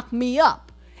come and lock me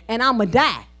up and I'm going to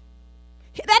die.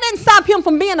 That didn't stop him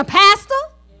from being a pastor.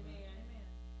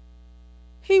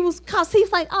 Because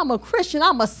he's like, I'm a Christian,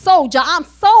 I'm a soldier, I'm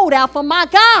sold out for my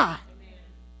God.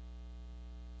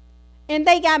 And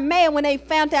they got mad when they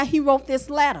found out he wrote this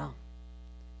letter.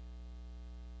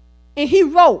 And he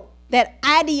wrote that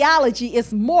ideology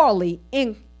is morally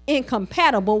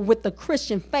incompatible with the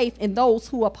Christian faith and those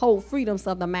who uphold freedoms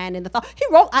of the mind and the thought. He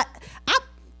wrote,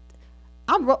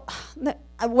 I wrote,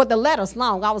 well, the letter's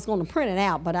long. I was going to print it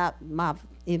out, but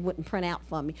it wouldn't print out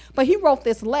for me. But he wrote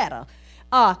this letter.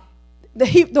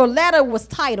 The letter was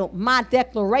titled, My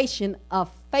Declaration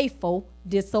of Faithful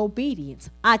Disobedience.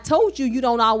 I told you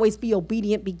don't always be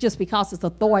obedient just because it's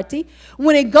authority.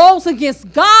 When it goes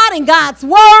against God and God's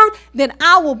word, then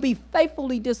I will be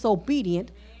faithfully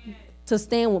disobedient to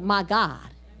stand with my God.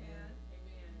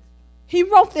 He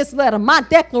wrote this letter, My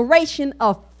Declaration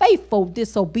of Faithful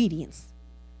Disobedience.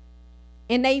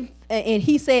 And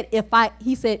he said,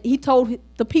 he told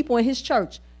the people in his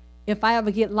church, if I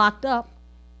ever get locked up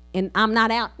and I'm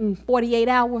not out in 48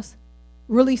 hours,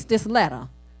 release this letter.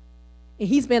 And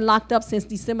he's been locked up since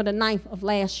December the 9th of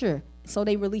last year. So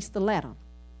they released the letter.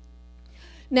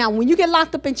 Now, when you get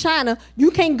locked up in China,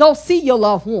 you can't go see your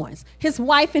loved ones. His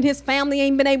wife and his family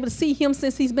ain't been able to see him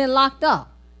since he's been locked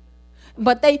up.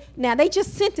 But they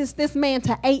just sentenced this man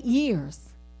to 8 years.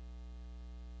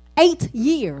 8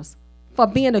 years for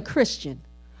being a Christian.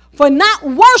 For not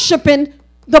worshiping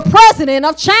the president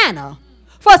of China.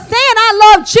 For saying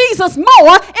I love Jesus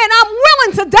more and I'm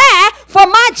willing to die for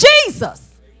my Jesus.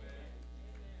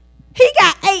 He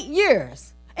got 8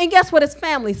 years. And guess what his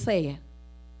family said?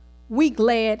 We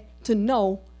glad to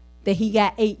know that he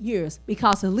got 8 years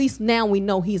because at least now we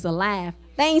know he's alive.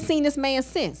 They ain't seen this man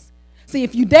since. See,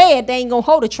 if you dead, they ain't going to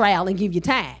hold a trial and give you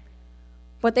time.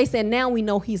 But they said now we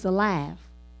know he's alive.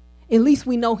 At least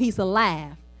we know he's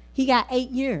alive. He got 8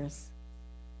 years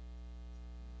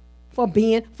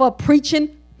for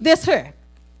preaching this here.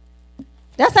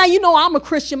 That's how you know I'm a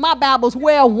Christian. My Bible's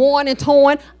well worn and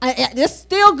torn. It's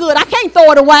still good. I can't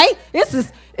throw it away.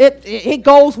 It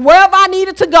goes wherever I need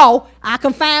it to go. I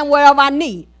can find wherever I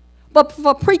need. But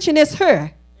for preaching this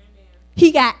here,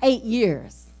 he got 8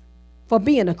 years for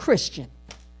being a Christian.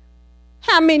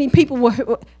 How many people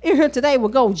in here today will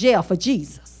go to jail for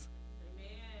Jesus?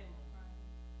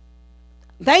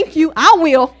 Thank you. I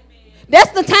will.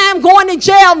 That's the time going to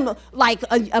jail like,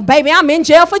 baby, I'm in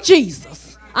jail for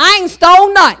Jesus. I ain't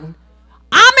stole nothing.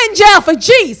 I'm in jail for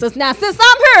Jesus. Now, since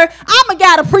I'm here, I'm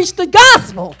got to preach the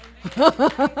gospel.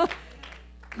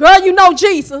 Girl, you know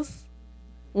Jesus.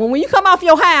 When you come off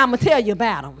your high, I'm going to tell you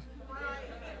about him.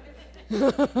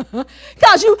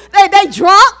 Because they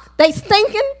drunk, they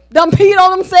stinking, done peed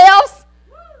on themselves.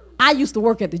 I used to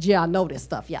work at the jail. I know this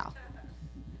stuff, y'all.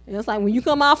 And it's like when you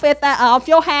come off off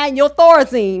your high and your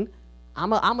Thorazine,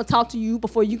 I'm gonna talk to you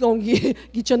before you gonna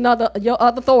get your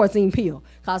other Thorazine pill.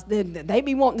 Because they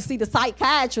be wanting to see the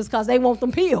psychiatrist because they want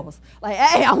them pills. Like,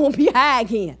 hey, I won't be high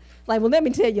again. Like, well, let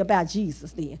me tell you about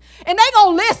Jesus then. And they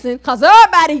gonna listen because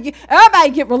everybody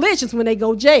get religious when they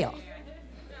go jail.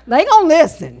 They gonna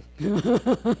listen.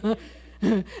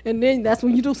 And then that's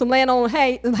when you do some laying on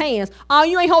hands. Oh,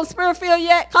 you ain't Holy Spirit filled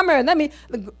yet? Come here, I'm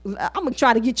gonna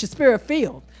try to get your spirit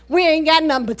filled. We ain't got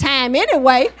nothing but time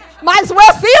anyway. Might as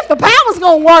well see if the power's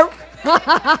gonna work. they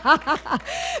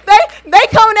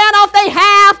coming down off they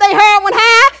heroin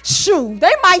high. Shoot,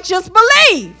 they might just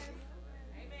believe.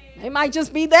 They might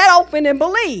just be that open and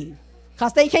believe.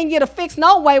 Because they can't get a fix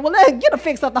no way. Well, let's get a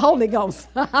fix of the Holy Ghost.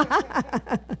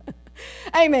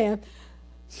 Amen.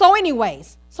 So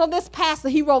anyways, so this pastor,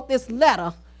 he wrote this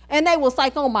letter, and they was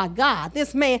like, oh my God,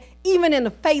 this man, even in the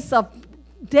face of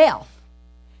death,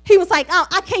 he was like, oh,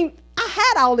 I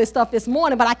had all this stuff this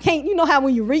morning, but I can't, you know how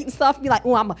when you're reading stuff, be like,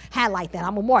 oh, I'm going to highlight that,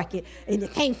 I'm going to mark it, and you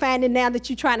can't find it now that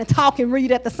you're trying to talk and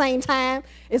read at the same time.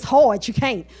 It's hard, you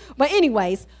can't. But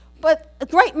anyways, but a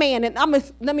great man, and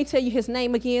let me tell you his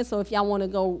name again, so if y'all want to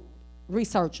go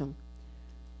research him.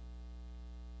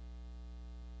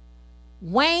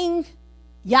 Wang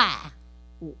Yi,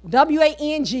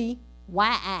 W-A-N-G-Y-I.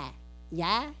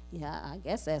 Yeah, I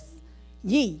guess that's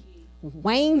Yi.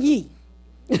 Wang Yi.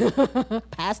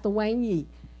 Pastor Wang Yi.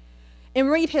 And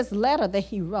read his letter that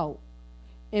he wrote.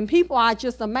 And people are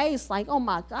just amazed, like, oh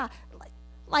my God.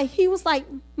 Like he was like,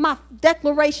 my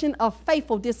declaration of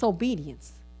faithful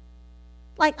disobedience.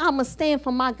 Like, I'm going to stand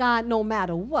for my God no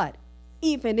matter what,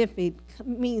 even if it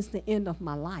means the end of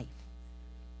my life.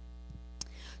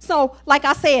 So, like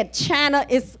I said, China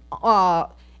is,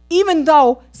 even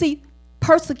though, see,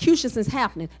 persecutions is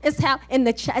happening. It's and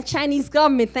the Chinese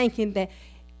government thinking that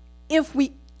if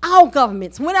our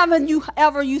governments,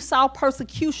 whenever you saw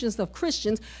persecutions of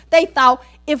Christians, they thought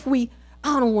if I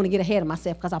don't want to get ahead of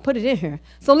myself because I put it in here.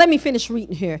 So let me finish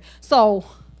reading here. So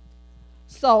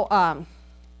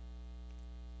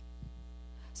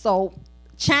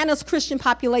China's Christian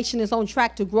population is on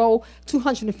track to grow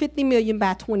 250 million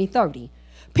by 2030.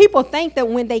 People think that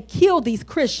when they kill these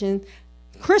Christians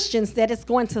that it's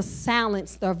going to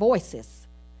silence their voices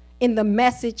in the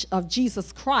message of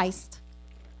Jesus Christ.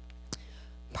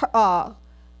 But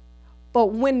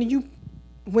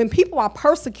when people are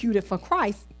persecuted for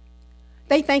Christ,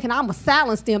 they thinking I'm gonna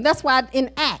silence them. That's why in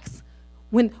Acts,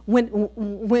 when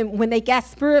they got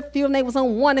spirit filled and they was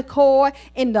on one accord,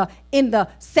 in the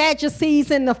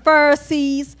Sadducees and the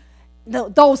Pharisees,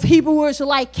 those Hebrew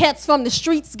Israelite cats from the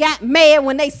streets got mad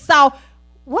when they saw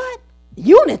what?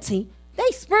 Unity.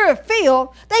 They spirit filled.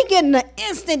 They getting an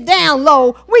instant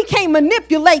download. We can't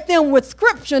manipulate them with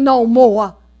scripture no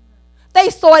more. They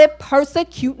started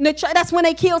persecuting the church. That's when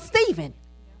they killed Stephen.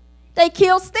 They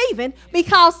killed Stephen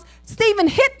because Stephen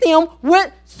hit them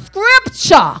with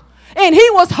scripture. And he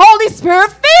was Holy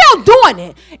Spirit filled doing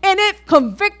it. And it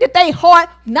convicted their heart.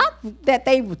 Not that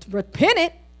they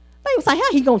repented. They was like,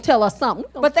 how he going to tell us something?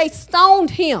 But they stoned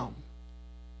him.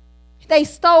 They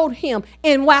stoned him.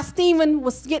 And while Stephen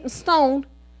was getting stoned,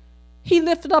 he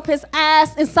lifted up his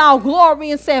eyes and saw glory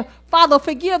and said, Father,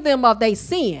 forgive them of their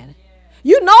sin.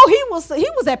 You know he was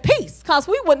at peace because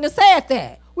we wouldn't have said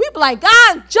that. We'd be like,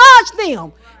 God, judge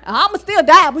them. I'm going to still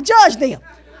die, but judge them.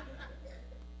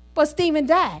 But Stephen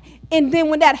died. And then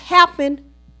when that happened,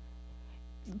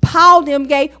 Paul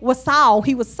was Saul.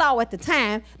 He was Saul at the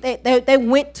time. They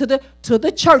went to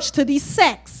the church, to these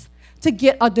sects, to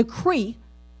get a decree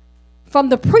from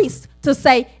the priest to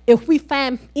say, if we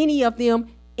find any of them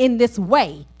in this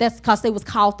way, that's because they was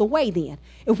called the way then.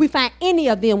 If we find any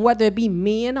of them, whether it be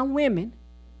men or women,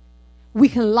 we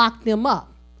can lock them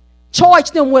up.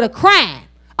 Charge them with a crime.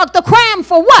 The crime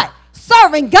for what?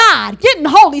 Serving God, getting the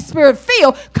Holy Spirit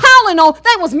filled,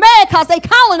 they was mad because they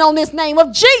calling on this name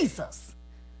of Jesus.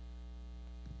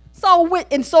 So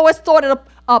it started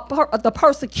the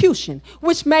persecution,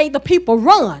 which made the people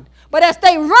run. But as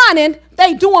they running,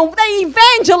 they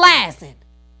evangelizing.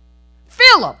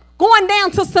 Philip going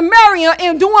down to Samaria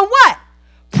and doing what?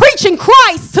 Preaching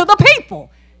Christ to the people.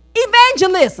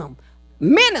 Evangelism,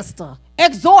 minister,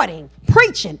 exhorting,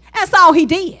 preaching. That's all he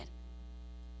did.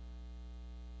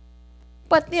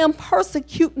 But them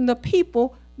persecuting the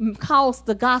people caused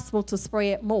the gospel to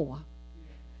spread more.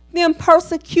 them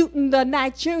persecuting the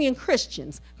Nigerian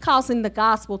Christians, causing the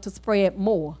gospel to spread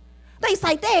more. They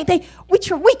say, we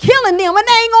killing them, and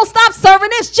they ain't going to stop serving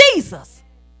this Jesus.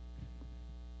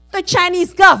 The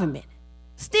Chinese government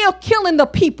still killing the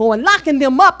people and locking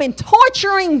them up and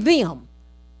torturing them.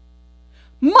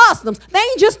 Muslims, they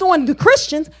ain't just doing the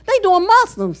Christians, they doing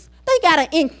Muslims. They got an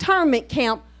internment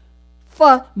camp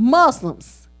for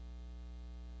Muslims.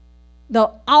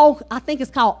 I think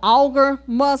it's called Augur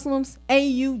Muslims,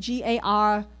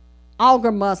 A-U-G-A-R,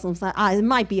 Augur Muslims. It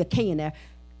might be a K in there.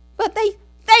 But they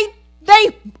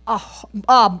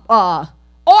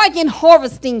organ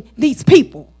harvesting these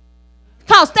people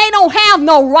because they don't have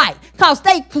no right, because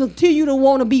they continue to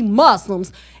want to be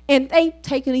Muslims, and they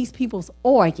taking these people's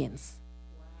organs.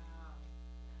 Wow.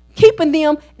 Keeping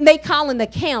them, they calling the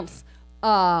camps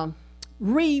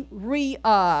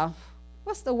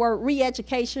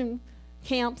re-education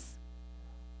camps,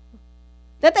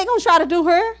 that they gonna try to do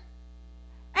her.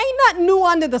 Ain't nothing new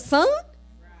under the sun.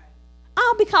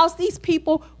 All because these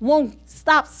people won't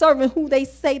stop serving who they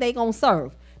say they gonna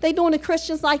serve. They doing the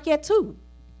Christians like that too.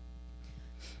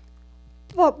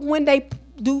 But when they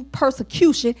do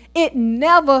persecution, it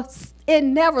never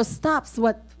stops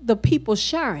what the people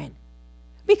sharing,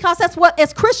 because that's what,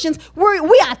 as Christians,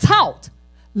 we are taught: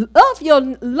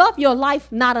 love your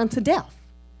life not unto death.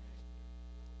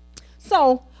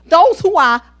 So those who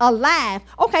are alive,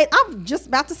 okay, I'm just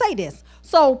about to say this.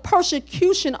 So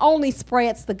persecution only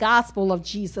spreads the gospel of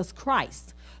Jesus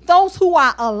Christ. Those who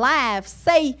are alive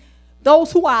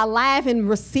and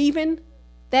receiving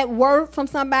that word from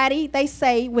somebody, they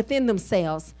say within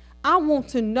themselves, I want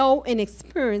to know and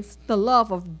experience the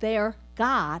love of their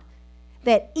God,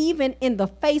 that even in the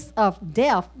face of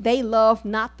death, they love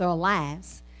not their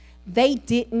lives. They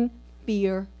didn't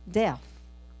fear death.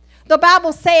 The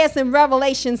Bible says in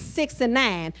Revelation 6 and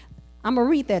 9, I'm going to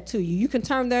read that to you. You can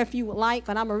turn there if you would like,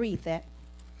 but I'm going to read that.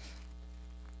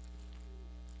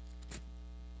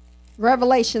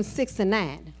 Revelation 6 and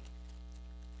 9.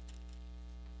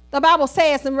 The Bible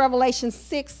says in Revelation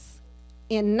 6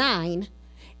 and 9,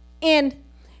 and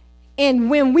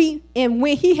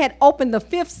when he had opened the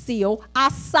fifth seal, I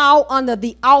saw under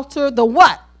the altar the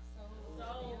what?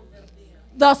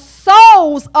 The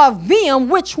souls of them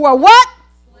which were what?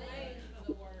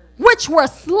 Which were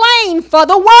slain for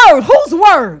the word. Whose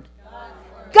word?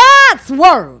 God's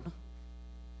word.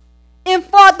 And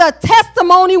for the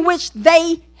testimony which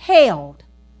they held.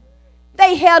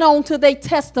 They held on to their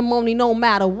testimony no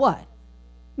matter what.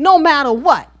 No matter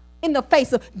what. In the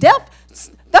face of death,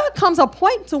 there comes a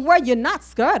point to where you're not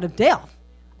scared of death.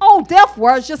 Oh, death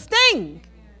words just sting.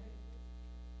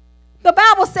 The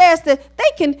Bible says that they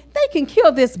can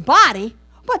kill this body,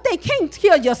 but they can't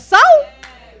kill your soul.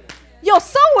 Your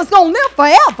soul is going to live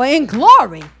forever in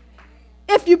glory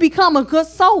if you become a good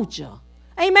soldier.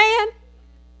 Amen?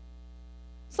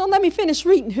 So let me finish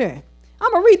reading here.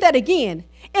 I'm going to read that again.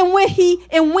 And when he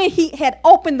had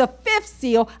opened the fifth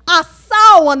seal, I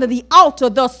saw under the altar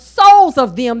the souls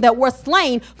of them that were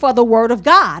slain for the word of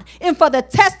God and for the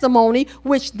testimony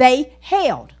which they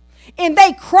held. And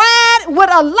they cried with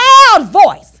a loud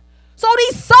voice. So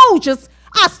these soldiers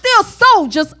are still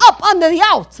soldiers up under the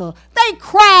altar. They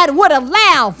cried with a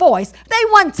loud voice. They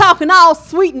wasn't talking all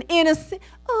sweet and innocent.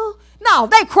 Oh, no,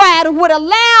 they cried with a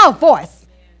loud voice,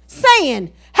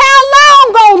 saying, how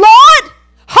long, O Lord,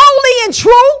 holy and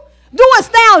true,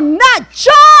 doest thou not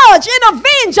judge and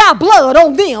avenge our blood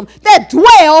on them that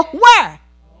dwell where?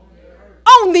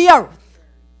 On the earth.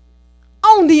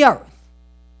 On the earth.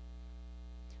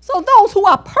 So those who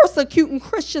are persecuting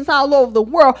Christians all over the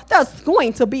world, there's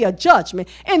going to be a judgment.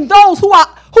 And those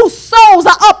whose souls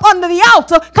are up under the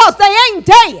altar, because they ain't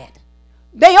dead.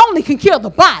 They only can kill the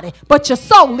body, but your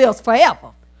soul lives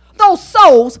forever. Those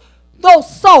souls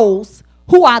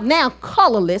who are now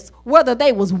colorless, whether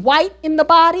they was white in the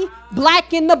body,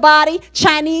 black in the body,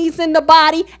 Chinese in the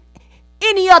body,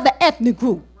 any other ethnic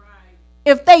group,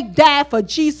 if they died for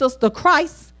Jesus the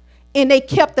Christ, and they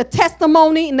kept the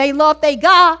testimony and they loved their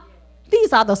God,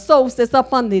 these are the souls that's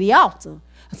up under the altar.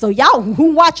 So y'all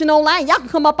who watching online, y'all can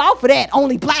come up off of that.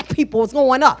 Only black people is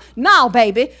going up. No,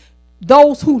 baby.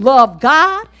 Those who love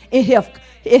God and have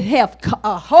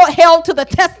held to the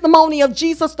testimony of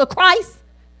Jesus the Christ,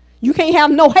 you can't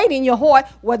have no hate in your heart,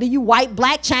 whether you white,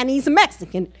 black, Chinese, or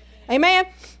Mexican. Amen?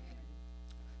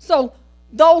 So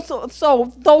those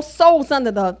souls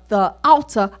under the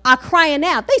altar are crying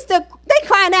out. They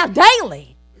crying out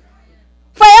daily.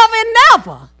 Forever and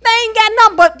never. They ain't got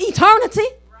nothing but eternity.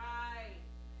 Right.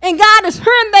 And God is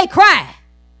hearing they cry.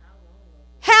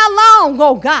 How long,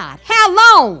 oh God? How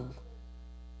long?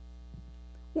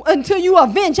 Until you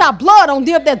avenge our blood on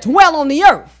them that dwell on the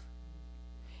earth.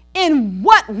 in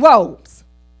what robes?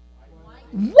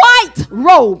 White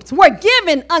robes were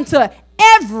given unto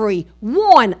every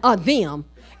one of them.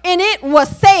 And it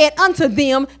was said unto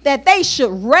them that they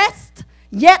should rest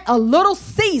yet a little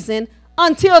season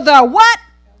until the what?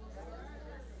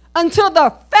 Until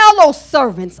the fellow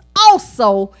servants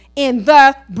also and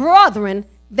their brethren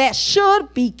that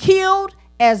should be killed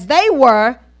as they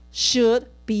were should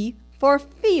be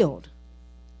fulfilled.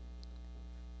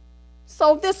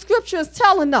 So this scripture is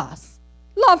telling us,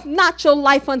 love not your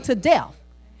life unto death.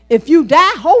 If you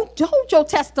die, hold your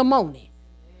testimony.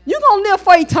 You're going to live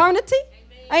for eternity.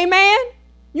 Amen.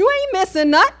 You ain't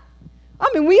missing nothing. I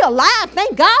mean, we alive.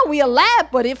 Thank God we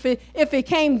alive. But if it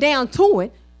came down to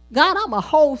it, God, I'm a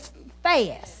hold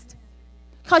fast.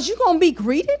 Because you're going to be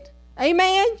greeted.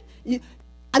 Amen.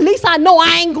 At least I know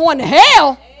I ain't going to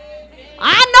hell.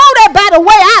 I know that by the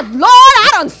way, Lord, I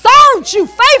done served you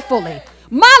faithfully.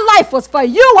 My life was for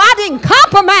you. I didn't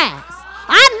compromise.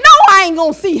 I know I ain't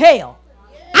going to see hell.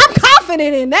 I'm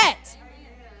confident in that.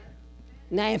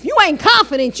 Now, if you ain't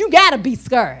confident, you got to be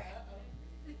scared.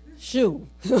 Shoot.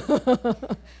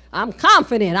 I'm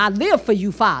confident. I live for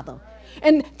you, Father.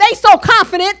 And they so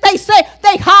confident, they say,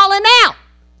 they hollering out.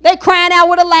 They crying out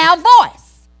with a loud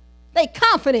voice. They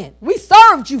confident. We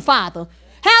served you, Father.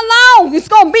 How long it's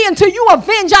going to be until you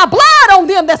avenge our blood on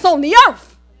them that's on the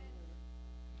earth?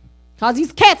 Because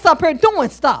these cats up here doing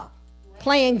stuff,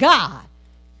 playing God.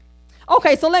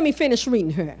 Okay, so let me finish reading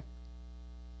here.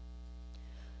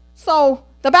 So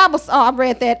the Bible, I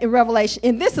read that in Revelation,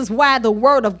 and this is why the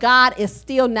word of God is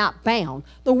still not bound.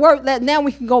 The word, now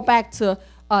we can go back to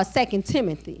 2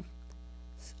 Timothy.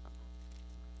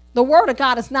 The word of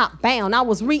God is not bound. I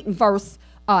was reading verse,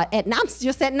 I'm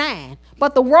just at 9.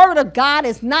 But the word of God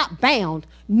is not bound.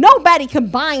 Nobody can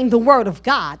bind the word of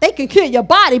God. They can kill your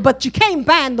body, but you can't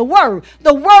bind the word.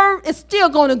 The word is still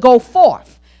going to go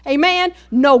forth. Amen.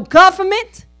 No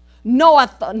government, no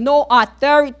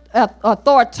authoritarian,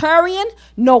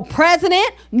 no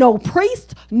president, no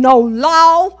priest, no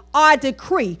law or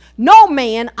decree. No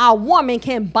man or woman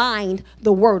can bind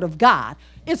the word of God.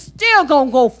 It's still going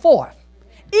to go forth.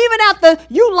 Even after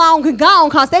you long and gone,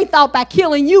 because they thought by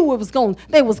killing you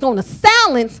they was going to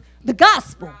silence the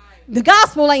gospel. The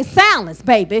gospel ain't silenced,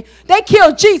 baby. They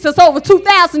killed Jesus over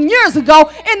 2,000 years ago,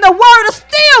 and the word is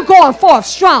still going forth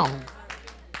strong.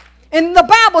 And the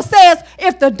Bible says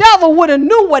if the devil would have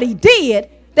knew what he did,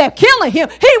 they're killing him,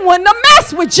 he wouldn't have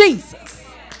messed with Jesus.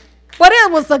 But it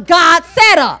was a God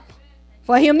setup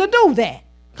for him to do that,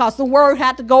 because the word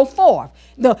had to go forth.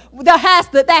 There had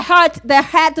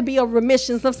to be a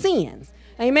remission of sins.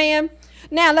 Amen.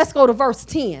 Now let's go to verse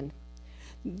 10.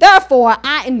 Therefore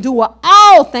I endure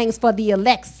all things for the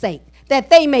elect's sake, that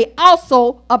they may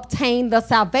also obtain the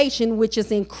salvation which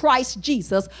is in Christ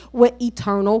Jesus with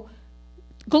eternal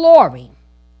glory.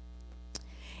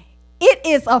 It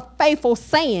is a faithful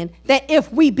saying that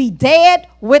if we be dead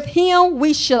with him,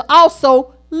 we shall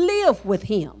also live with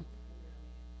him.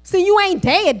 See, you ain't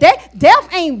dead.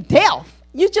 Death ain't death.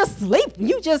 You just sleep.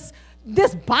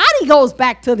 This body goes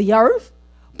back to the earth,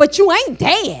 but you ain't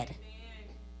dead.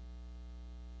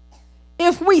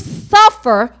 If we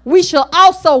suffer, we shall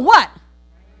also what?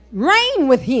 Reign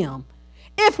with him.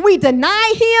 If we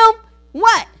deny him,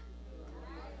 what?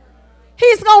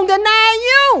 He's going to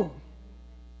deny you.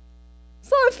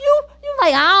 So if you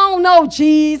like, I don't know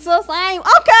Jesus, I ain't,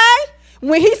 okay.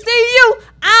 When he see you,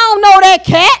 I don't know that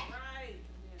cat.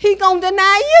 He going to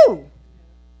deny you.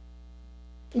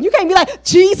 You can't be like,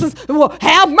 Jesus, well,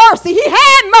 have mercy. He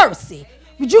had mercy.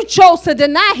 But you chose to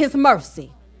deny his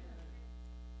mercy.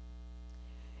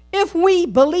 If we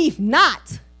believe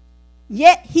not,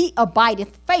 yet he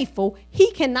abideth faithful,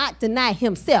 he cannot deny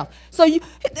himself. So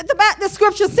the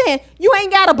scripture saying you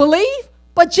ain't got to believe,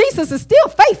 but Jesus is still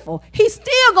faithful. He's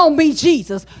still going to be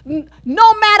Jesus,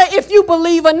 no matter if you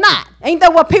believe or not. Ain't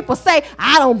that what people say?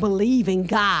 I don't believe in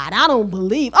God. I don't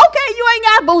believe. Okay, you ain't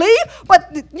got to believe,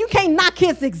 but you can't knock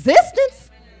his existence.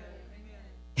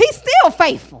 He's still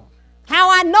faithful.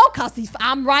 How I know? Because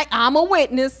I'm right. I'm a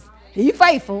witness. He's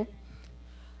faithful.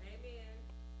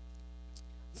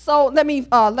 So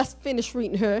let's finish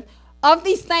reading here. Of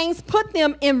these things, put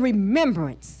them in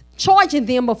remembrance, charging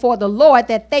them before the Lord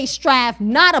that they strive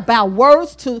not about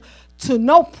words to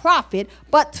no profit,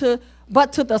 but to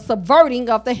the subverting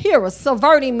of the hearers.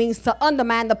 Subverting means to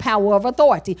undermine the power of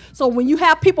authority. So when you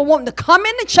have people wanting to come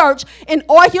into church and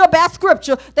argue about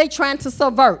scripture, they trying to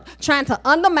subvert, trying to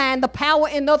undermine the power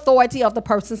and the authority of the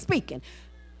person speaking.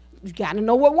 You got to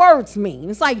know what words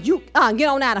mean. It's like, you get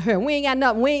on out of here. We ain't got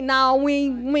nothing. We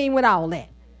ain't with all that.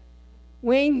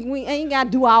 We ain't got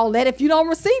to do all that. If you don't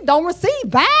receive, don't receive.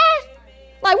 Bye.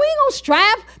 Like, we ain't gonna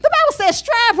strive. The Bible says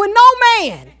strive with no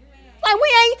man. Like,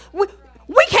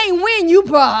 we can't win you,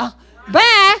 bruh.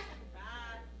 Bye.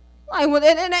 Like, well,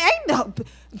 it ain't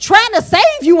trying to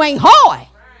save you ain't hard.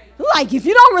 Like, if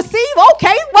you don't receive,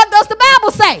 okay, what does the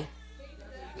Bible say?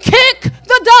 Kick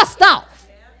the dust off.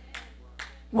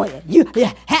 Well,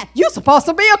 you're supposed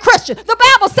to be a Christian. The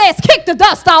Bible says kick the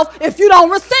dust off if you don't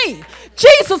receive.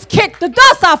 Jesus kicked the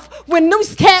dust off when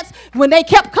these cats, when they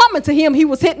kept coming to him, he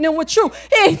was hitting them with truth.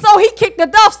 So he kicked the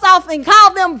dust off and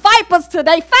called them vipers to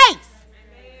their face.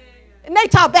 And they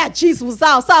talked about Jesus was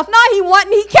all soft. No, he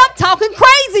wasn't. He kept talking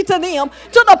crazy to them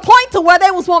to the point to where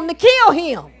they was wanting to kill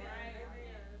him.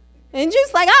 And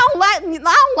Jesus like, I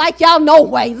don't like y'all no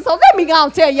way. So let me go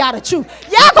and tell y'all the truth.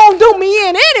 Y'all gonna do me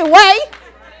in anyway.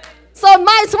 So I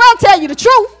might as well tell you the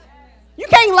truth. You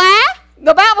can't lie.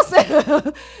 The Bible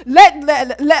says,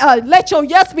 let your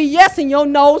yes be yes and your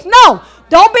no's no.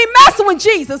 Don't be messing with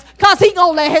Jesus, because he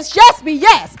going to let his yes be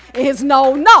yes and his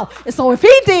no, no. And so if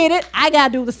he did it, I got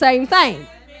to do the same thing.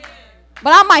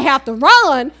 But I might have to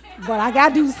run, but I got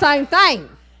to do the same thing.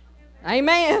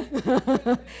 Amen.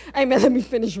 Amen. Let me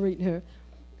finish reading here.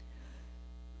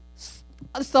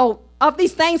 So of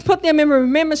these things, put them in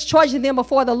remembrance, charging them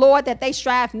before the Lord, that they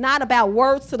strive not about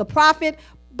words to the prophet,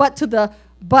 but to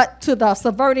the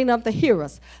subverting of the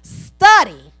hearers.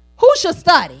 Study. Who should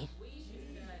study?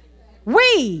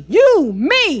 We, you,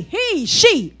 me, he,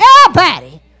 she, everybody.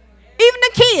 Even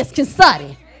the kids can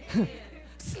study.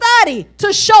 Study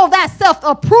to show thyself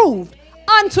approved.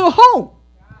 Unto whom?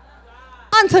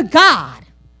 Unto God.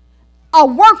 A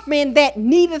workman that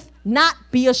needeth not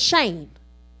be ashamed.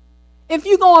 If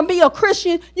you're going to be a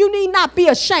Christian, you need not be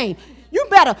ashamed. You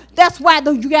better, that's why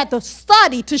you got to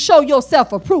study to show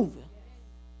yourself approved.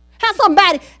 How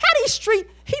these street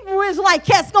Hebrew Israelite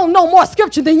cats gonna know more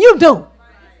scripture than you do?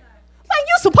 Like,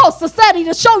 you're supposed to study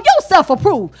to show yourself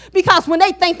approved. Because when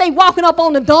they think they walking up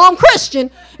on the dumb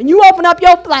Christian, and you open up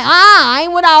your, like, I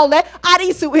ain't with all that. Are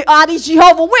these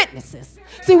Jehovah's Witnesses?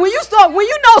 See, when you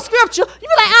know scripture, you be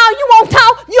like, oh, you won't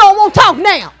talk? You don't want to talk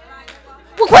now.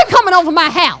 Well, quit coming over my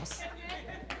house.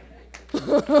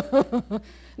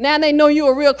 Now they know you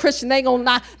a real Christian. They ain't gonna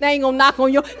knock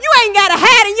on you. You ain't got a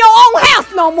hat in your own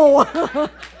house no more.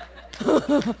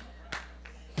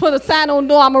 Put a sign on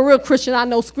the door, I'm a real Christian, I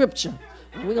know scripture.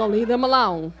 We're gonna leave them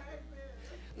alone.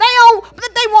 They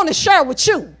want to share with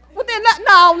you. Well, then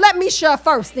let me share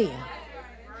first then.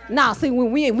 Nah, see,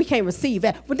 when we can't receive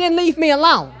that. But then leave me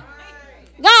alone.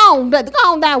 Go on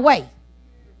that way.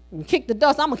 And kick the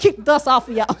dust. I'm gonna kick the dust off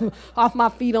of y'all, off my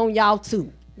feet on y'all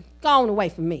too. Go on away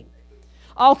from me.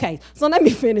 Okay, so let me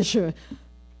finish here.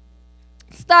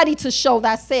 Study to show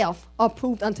thyself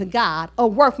approved unto God, a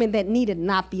workman that needed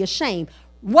not be ashamed.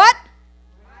 What?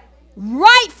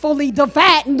 Rightfully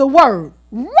dividing the word.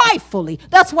 Rightfully.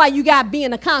 That's why you got to be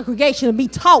in a congregation and be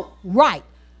taught right.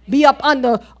 Be up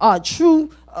under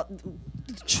true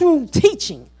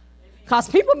teaching. Because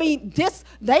people they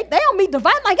don't be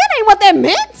divided. Like, that ain't what that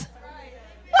meant.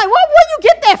 Like, where you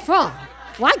get that from?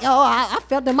 Like, I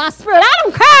felt in my spirit. I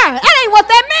don't care. That ain't what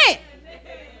that meant.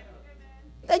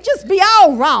 They just be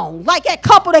all wrong. Like that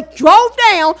couple that drove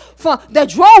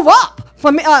up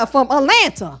from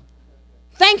Atlanta,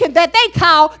 thinking that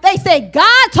they said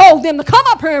God told them to come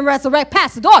up here and resurrect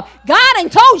Pastor Darby. God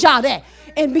ain't told y'all that.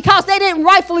 And because they didn't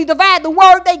rightfully divide the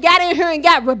word, they got in here and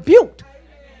got rebuked.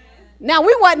 Now,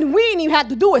 we didn't even have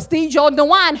to do it. Steve Joe and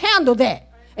DeWine handled that.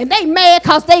 And they mad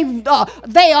because they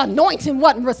anointing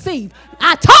wasn't received.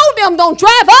 I told them, don't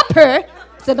drive up here.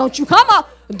 I said, don't you come up.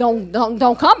 Don't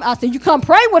come. I said, you come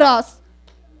pray with us.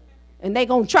 And they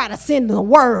going to try to send the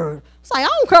word. It's like, I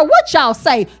don't care what y'all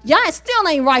say. Y'all still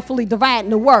ain't rightfully dividing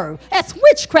the word. That's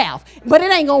witchcraft. But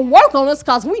it ain't going to work on us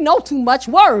because we know too much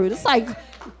word. It's like,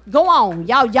 go on.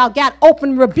 Y'all got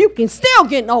open rebuke and still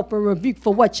getting open rebuke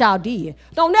for what y'all did.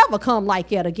 Don't ever come like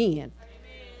that again.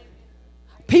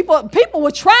 People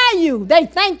will try you. They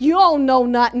think you don't know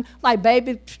nothing. Like,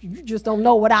 baby, you just don't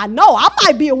know what I know. I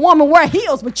might be a woman wear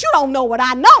heels, but you don't know what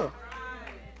I know.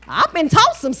 I've been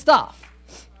taught some stuff,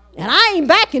 and I ain't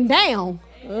backing down.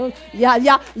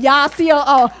 Y'all see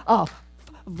a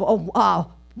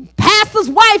pastor's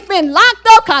wife been locked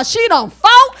up because she done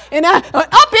fought and up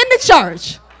in the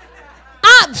church.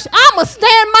 I'ma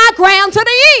stand my ground to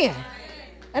the end,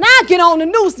 and I get on the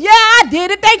news. Yeah, I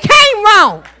did it. They came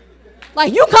wrong.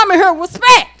 Like, you come in here with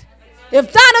respect.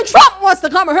 If Donald Trump wants to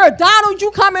come in here, Donald, you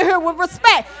come in here with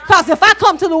respect. Because if I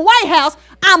come to the White House,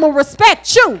 I'm going to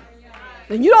respect you.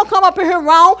 And you don't come up in here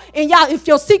wrong. And y'all, if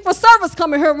your Secret Service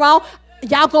come in here wrong,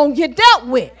 y'all going to get dealt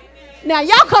with. Now,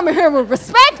 y'all come in here with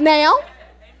respect now.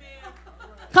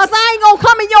 Because I ain't going to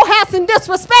come in your house and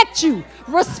disrespect you.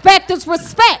 Respect is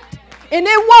respect. And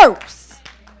it works.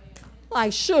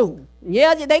 Like, shoot.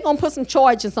 Yeah, they going to put some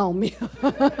charges on me.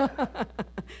 But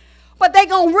they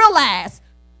going to realize,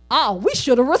 oh, we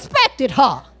should have respected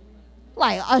her.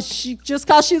 Like, just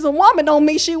because she's a woman don't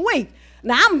mean she weak.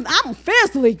 Now, I'm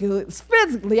physically good.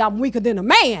 Physically, I'm weaker than a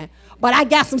man. But I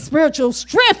got some spiritual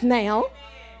strength now.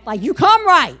 Like, you come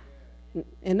right.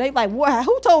 And they like, well,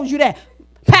 who told you that?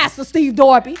 Pastor Steve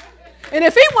Darby. And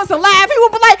if he was alive, he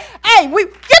would be like, hey, we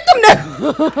get them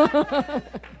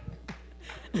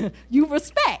there. You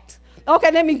respect.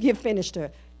 Okay, let me get finished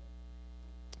here.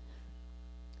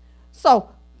 So,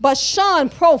 but shun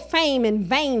profane and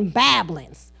vain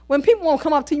babblings. When people won't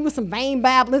come up to you with some vain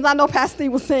babblings, I know Pastor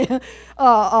Steve was saying,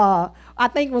 I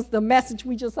think it was the message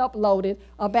we just uploaded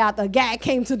about a guy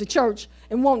came to the church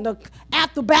and wanted to,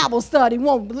 after Bible study,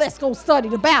 let's go study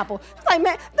the Bible. It's like,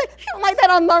 man, he don't like that.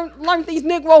 I learned these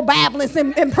Negro babblings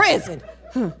in prison.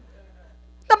 The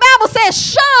Bible says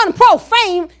shun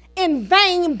profane and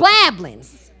vain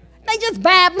babblings. They just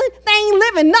babbling. They ain't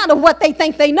living none of what they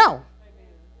think they know.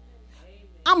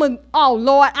 Oh,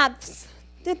 Lord,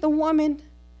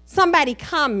 somebody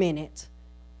commented,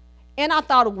 and I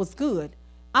thought it was good.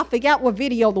 I forgot what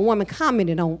video the woman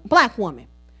commented on, black woman.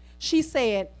 She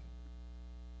said,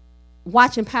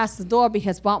 watching Pastor Darby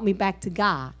has brought me back to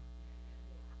God.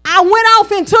 I went off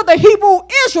into the Hebrew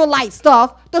Israelite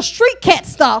stuff, the street cat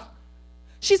stuff.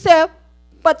 She said,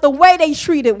 but the way they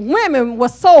treated women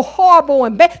was so horrible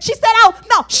and bad. She said, oh,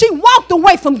 no, she walked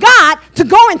away from God to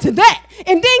go into that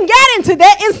and then got into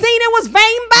that and seen it was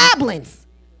vain babblings.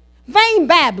 Vain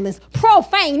babblings,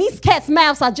 profane. These cats'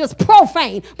 mouths are just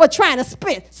profane, but trying to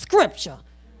spit scripture.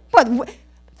 But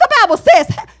the Bible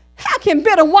says, how can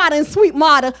bitter water and sweet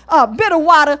water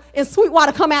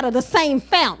come out of the same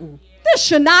fountain? This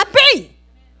should not be.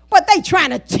 But they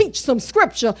trying to teach some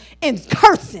scripture and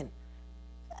cursing.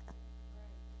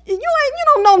 You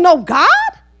don't know no God.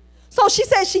 So she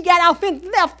said she got out and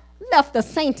left the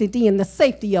sanctity and the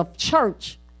safety of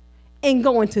church and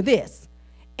going to this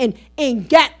and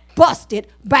got busted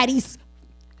by these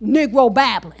Negro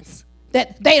babblings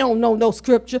that they don't know no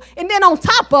scripture. And then on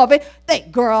top of it,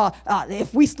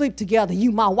 if we sleep together,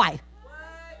 you my wife.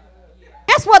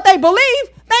 That's what they believe.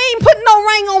 They ain't putting no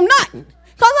ring on nothing.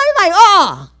 Because they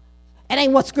like, it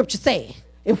ain't what scripture said.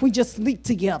 If we just sleep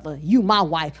together, you my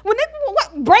wife. Well,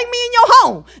 bring me in your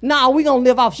home. Nah, we gonna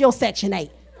live off your Section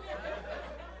 8.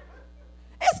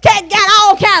 This cat got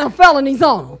all kind of felonies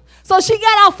on him. So she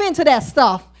got off into that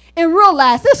stuff and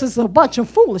realized this is a bunch of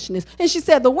foolishness. And she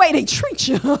said, the way they treat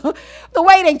you, she was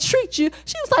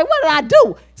like, what did I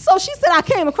do? So she said, I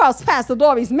came across Pastor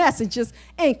Darby's messages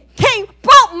and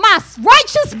brought my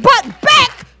righteous butt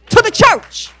back to the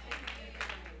church.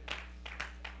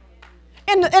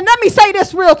 And let me say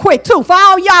this real quick, too, for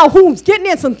all y'all who's getting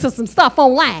into some stuff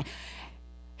online.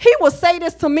 He would say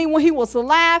this to me when he was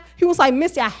alive. He was like,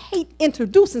 Missy, I hate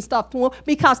introducing stuff to him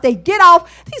because they get off.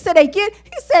 He said,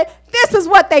 this is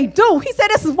what they do. He said,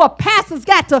 this is what pastors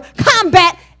got to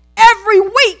combat every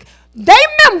week. They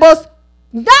members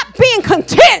not being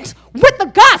content with the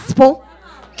gospel,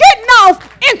 getting off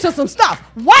into some stuff,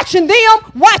 watching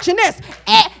this,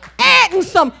 adding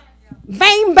some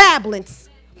vain babblings,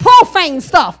 profane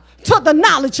stuff to the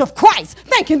knowledge of Christ,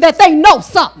 thinking that they know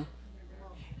something.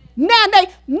 Now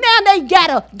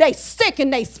they sick in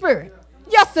their spirit.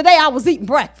 Yesterday I was eating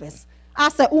breakfast. I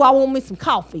said, I want me some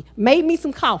coffee. Made me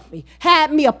some coffee.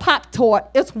 Had me a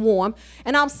Pop-Tart. It's warm.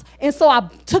 And so I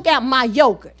took out my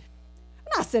yogurt.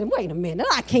 And I said, wait a minute,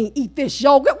 I can't eat this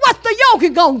yogurt. What's the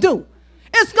yogurt gonna do?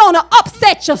 It's gonna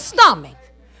upset your stomach.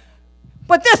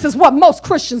 But this is what most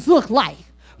Christians look like.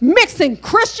 Mixing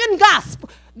Christian gospel,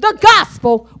 the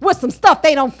gospel, with some stuff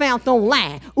they don't found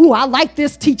online. Ooh, I like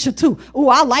this teacher too. Ooh,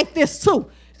 I like this too.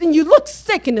 Then you look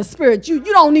sick in the spirit. You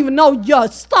don't even know your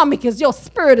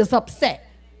spirit is upset.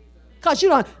 Because you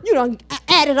don't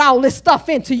added all this stuff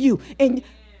into you. And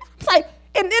it's like,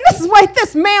 and this is what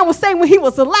this man was saying when he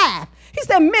was alive. He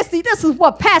said, Missy, this is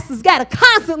what pastors got to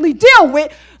constantly deal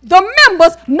with. The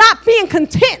members not being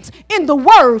content in the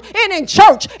word and in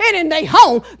church and in their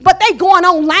home, but they going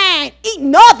online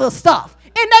eating other stuff.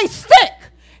 And they sick.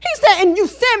 He said, and you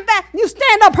stand back, you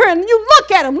stand up here and you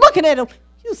looking at him,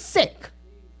 you sick.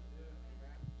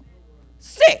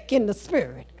 Sick in the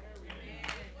spirit.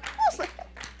 But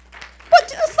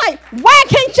it's like, why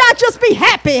can't y'all just be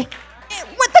happy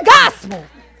with the gospel?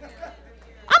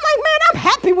 I'm like, man, I'm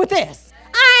happy with this.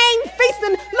 I ain't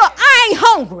feasting. Look, I ain't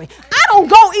hungry. I don't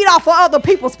go eat off of other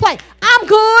people's plate. I'm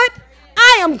good.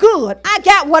 I am good. I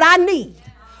got what I need.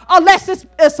 Unless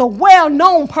it's a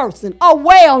well-known person,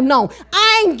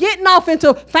 I ain't getting off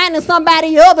into finding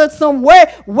somebody other somewhere.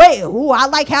 Well, I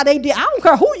like how they did. I don't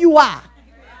care who you are.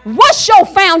 What's your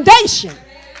foundation?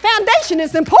 Foundation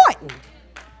is important.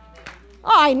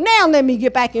 All right, now let me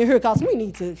get back in here because we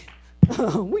need to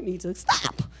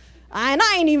stop. And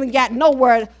I ain't even got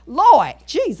nowhere. Lord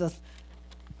Jesus.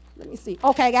 Let me see.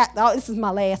 Okay, this is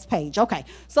my last page. Okay.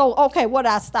 So, where did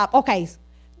I stop? Okay.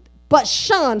 But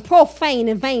shun profane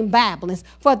and vain babblings,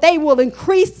 for they will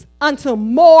increase unto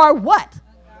more what?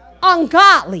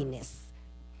 Ungodliness.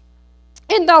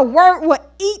 And their word will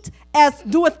eat as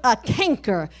doeth a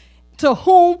canker, to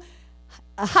whom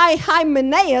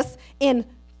Hymenaeus and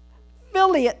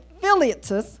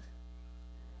Philetus,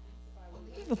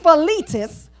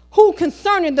 who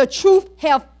concerning the truth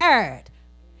have erred.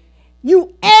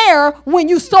 You err when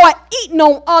you start eating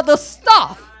on other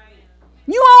stuff.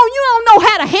 You don't know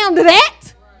how to handle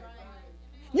that.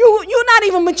 You're not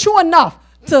even mature enough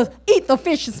to eat the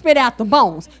fish and spit out the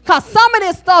bones. Because some of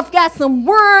this stuff got some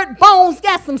word bones,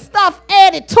 got some stuff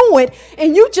added to it,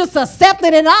 and you just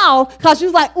accepted it all because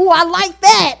you're like, ooh, I like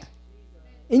that.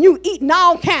 And you eating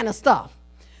all kind of stuff.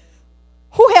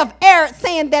 Who have erred,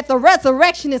 saying that the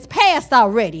resurrection is past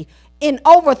already, and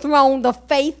overthrown the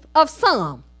faith of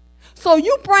some. So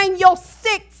you bring your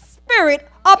sick spirit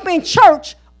up in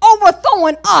church,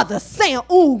 overthrowing others, saying,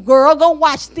 ooh, girl, go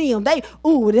watch them.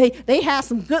 They have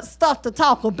some good stuff to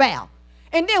talk about.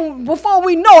 And then before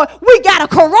we know it, we got a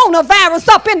coronavirus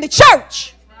up in the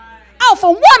church. Out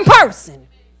for one person.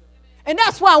 And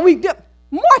that's why we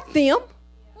mark them,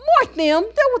 deal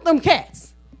with them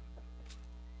cats.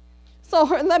 So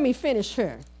let me finish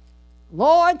here.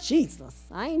 Lord Jesus,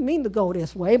 I ain't mean to go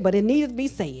this way, but it needs to be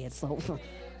said. So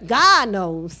God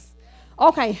knows.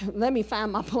 Okay, let me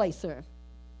find my place here.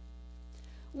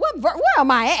 Where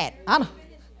am I at?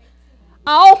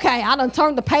 I done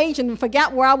turned the page and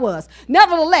forgot where I was.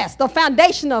 Nevertheless, the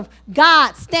foundation of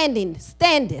God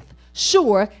standeth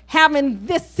sure, having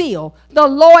this seal. The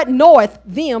Lord knoweth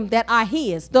them that are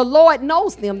his. The Lord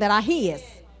knows them that are his.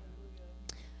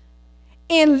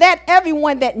 And let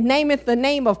everyone that nameth the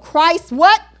name of Christ,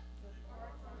 what?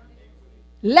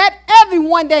 Let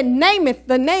everyone that nameth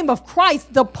the name of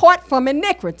Christ depart from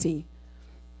iniquity.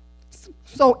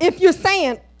 So if you're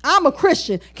saying, I'm a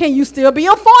Christian, can you still be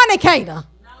a fornicator?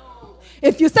 No.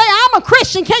 If you say, I'm a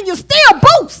Christian, can you still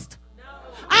boast? No.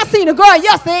 I seen a girl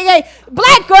yesterday, a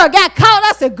black girl got caught.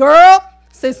 I said, girl,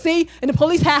 see, and the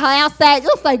police had her outside. It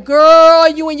was like, girl,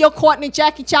 you and your Courtney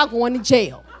Jackie Chow going to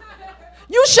jail.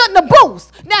 You shouldn't have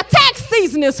boast. Now, tax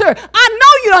season is here. I know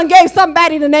you done gave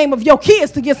somebody the name of your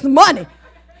kids to get some money.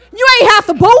 You ain't have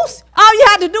to boast. All you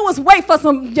had to do is wait for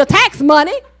your tax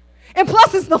money. And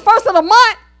plus, it's the first of the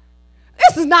month.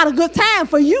 This is not a good time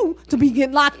for you to be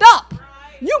getting locked up.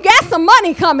 You got some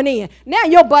money coming in. Now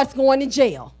your butt's going to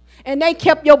jail. And they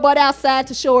kept your butt outside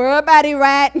to show everybody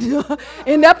right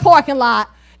in that parking lot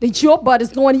that your butt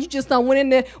is going. You just done went in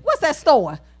there. What's that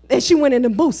store that she went in the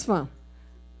boost from?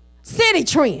 City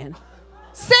Trend.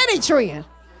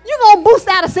 You going to boost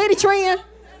out of City Trend?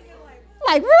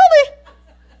 Like, really?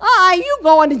 All right, you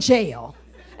going to jail.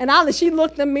 And she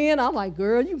looked at me, and I'm like,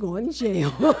 girl, you going to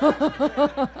jail.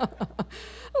 I'm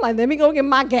like, let me go get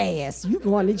my gas. You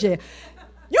going to jail.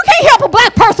 You can't help a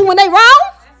black person when they wrong.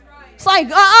 It's like,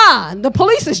 the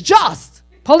police is just.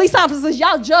 Police officers,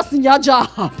 y'all just in your job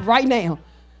right now.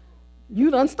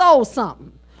 You done stole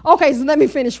something. Okay, so let me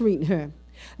finish reading here.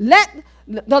 Let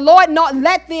the Lord know,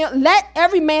 let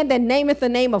every man that nameth the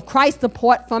name of Christ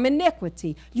depart from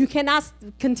iniquity. You cannot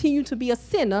continue to be a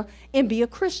sinner and be a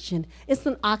Christian. It's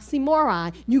an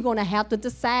oxymoron. You're going to have to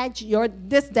decide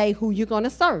this day who you're going to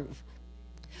serve.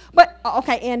 But,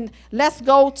 okay, and let's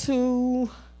go to,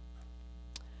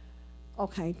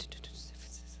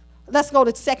 let's go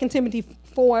to 2 Timothy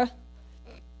 4.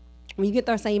 When you get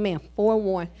there, say amen.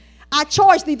 4:1. I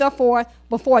charge thee, therefore,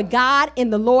 before God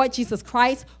and the Lord Jesus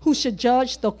Christ, who should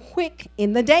judge the quick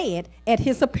and the dead at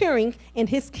his appearing in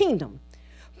his kingdom.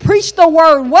 Preach the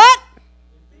word what?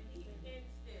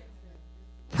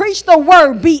 Preach the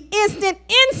word. Be instant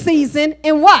in season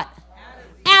and what?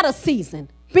 Out of season.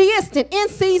 Be instant in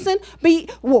season. Be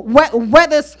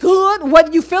whether it's good,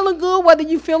 whether you feeling good, whether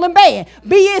you feeling bad.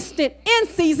 Be instant in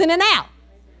season and out.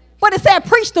 But it said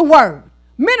preach the word.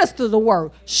 Minister the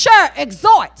word. Share,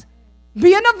 exhort.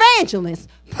 Be an evangelist.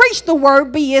 Preach the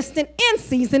word. Be instant in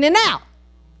season and out.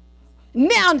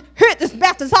 Now, here this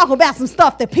about to talk about some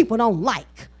stuff that people don't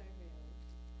like.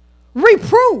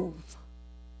 Reprove.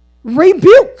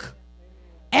 Rebuke.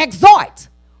 Exhort.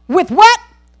 With what?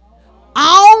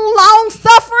 All long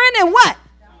suffering and what?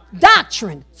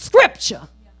 Doctrine. Scripture.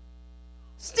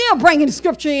 Still bringing the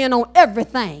scripture in on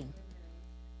everything.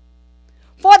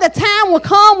 For the time will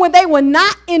come when they will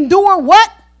not endure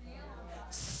what?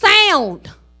 Sound.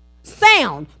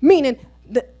 Sound. Meaning,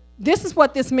 this is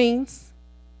what this means.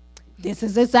 This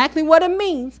is exactly what it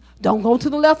means. Don't go to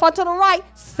the left or to the right.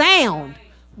 Sound.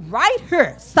 Right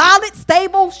here. Solid,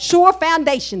 stable, sure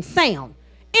foundation. Sound.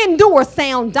 Endure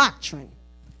sound doctrine.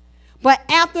 But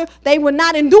after, they will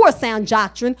not endure sound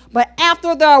doctrine, but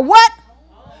after their what?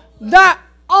 Their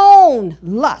own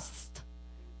lust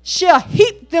shall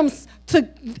heap them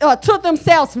to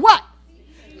themselves what?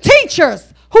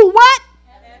 Teachers who what?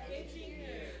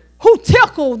 Who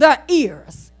tickle their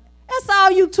ears. That's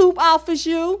all YouTube offers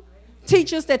you.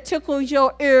 Teachers that tickle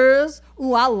your ears.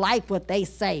 Ooh, I like what they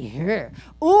say here.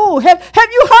 Ooh, have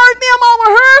you heard them over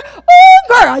here? Ooh,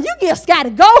 girl, you just got to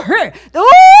go here.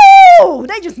 Ooh,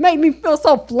 they just made me feel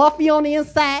so fluffy on the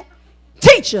inside.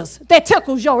 Teachers that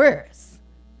tickles your ears.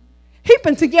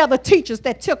 Heaping together teachers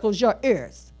that tickles your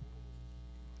ears.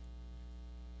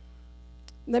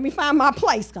 Let me find my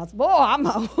place, because, boy, I'm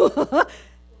a...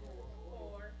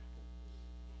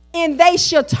 And they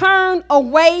shall turn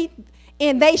away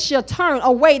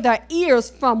their ears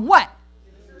from what?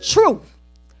 Truth.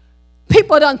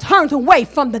 People done turned away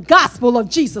from the gospel of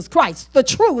Jesus Christ, the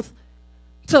truth,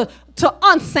 to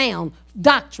unsound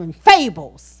doctrine,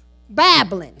 fables,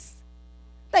 babblings.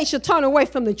 They shall turn away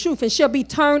from the truth and shall be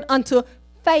turned unto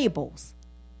fables.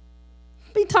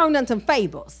 Be turned unto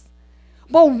fables.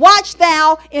 But watch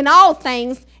thou in all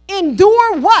things,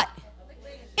 endure what?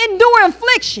 Endure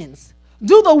afflictions.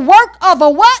 Do the work of a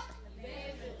what?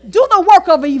 Do the work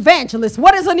of an evangelist.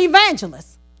 What is an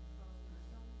evangelist?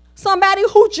 Somebody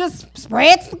who just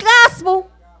spreads the gospel.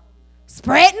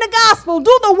 Spreading the gospel.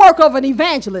 Do the work of an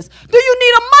evangelist. Do you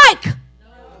need a mic?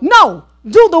 No.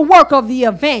 Do the work of the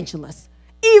evangelist.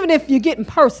 Even if you're getting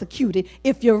persecuted,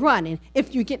 if you're running,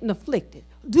 if you're getting afflicted.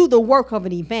 Do the work of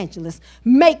an evangelist.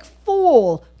 Make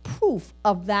full proof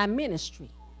of thy ministry.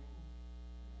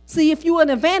 See, if you're an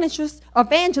evangelist,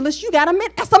 you got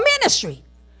that's a ministry.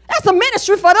 That's a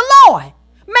ministry for the Lord.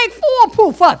 Make full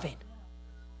proof of it.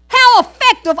 How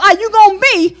effective are you going to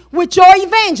be with your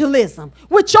evangelism,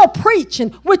 with your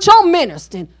preaching, with your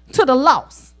ministering to the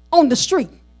lost on the street?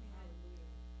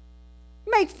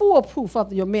 Make full proof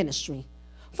of your ministry.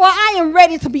 For I am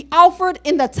ready to be offered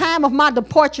in the time of my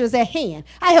departure is at hand.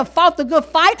 I have fought the good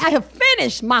fight. I have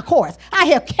finished my course. I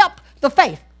have kept the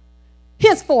faith.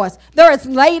 Henceforth, there is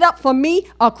laid up for me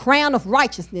a crown of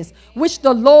righteousness, which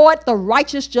the Lord, the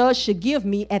righteous judge, should give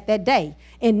me at that day,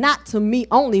 and not to me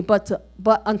only, but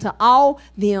unto all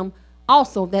them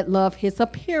also that love his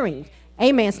appearing.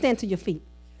 Amen. Stand to your feet.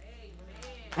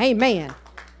 Amen.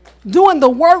 Doing the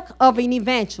work of an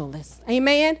evangelist.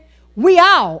 Amen. We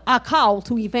all are called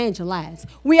to evangelize.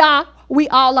 We all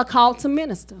are called to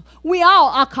minister. We all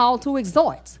are called to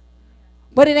exhort.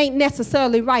 But it ain't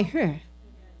necessarily right here.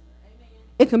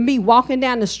 It can be walking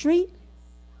down the street,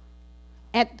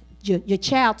 at your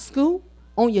child's school,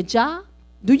 on your job.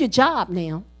 Do your job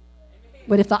now.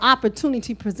 But if the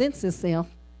opportunity presents itself,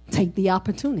 take the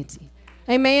opportunity.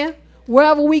 Amen.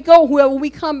 Wherever we go, whoever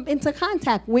we come into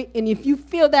contact with, and if you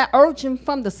feel that urging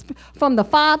from the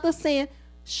Father saying,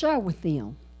 share with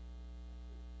them.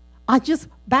 Or just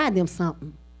buy them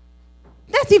something.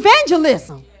 That's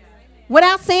evangelism.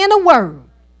 Without saying a word.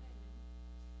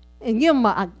 And give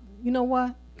them you know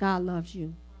what? God loves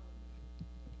you.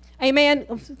 Amen.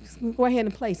 Go ahead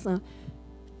and play, son.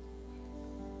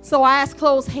 So eyes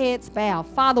closed, heads bowed.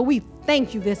 Father, we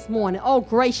thank you this morning. Oh,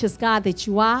 gracious God that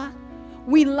you are.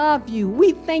 We love you.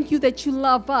 We thank you that you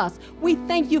love us. We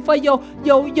thank you for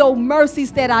your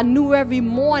mercies that are new every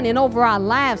morning over our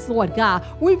lives, Lord God.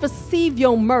 We receive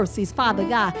your mercies, Father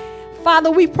God.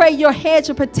 Father, we pray your hedge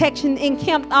of protection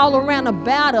encamped all around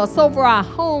about us, over our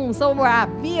homes, over our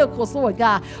vehicles, Lord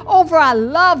God, over our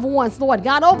loved ones, Lord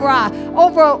God, over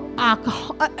our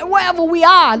wherever we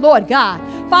are, Lord God.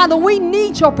 Father, we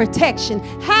need your protection.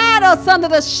 Hide us under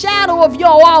the shadow of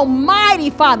your almighty,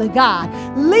 Father God.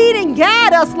 Lead and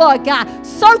guide us, Lord God.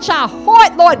 Search our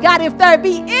heart, Lord God, if there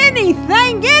be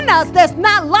anything in us that's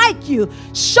not like you.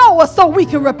 Show us so we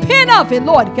can repent of it,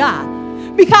 Lord God.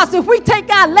 Because if we take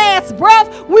our last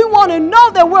breath, we want to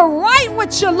know that we're right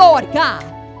with you, Lord God.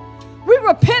 We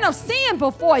repent of sin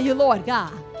before you, Lord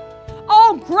God.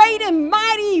 Oh, great and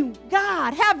mighty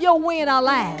God, have your way in our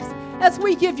lives as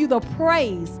we give you the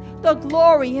praise, the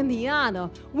glory, and the honor.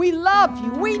 We love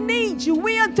you. We need you.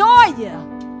 We adore you.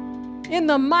 In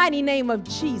the mighty name of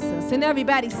Jesus. And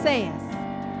everybody says,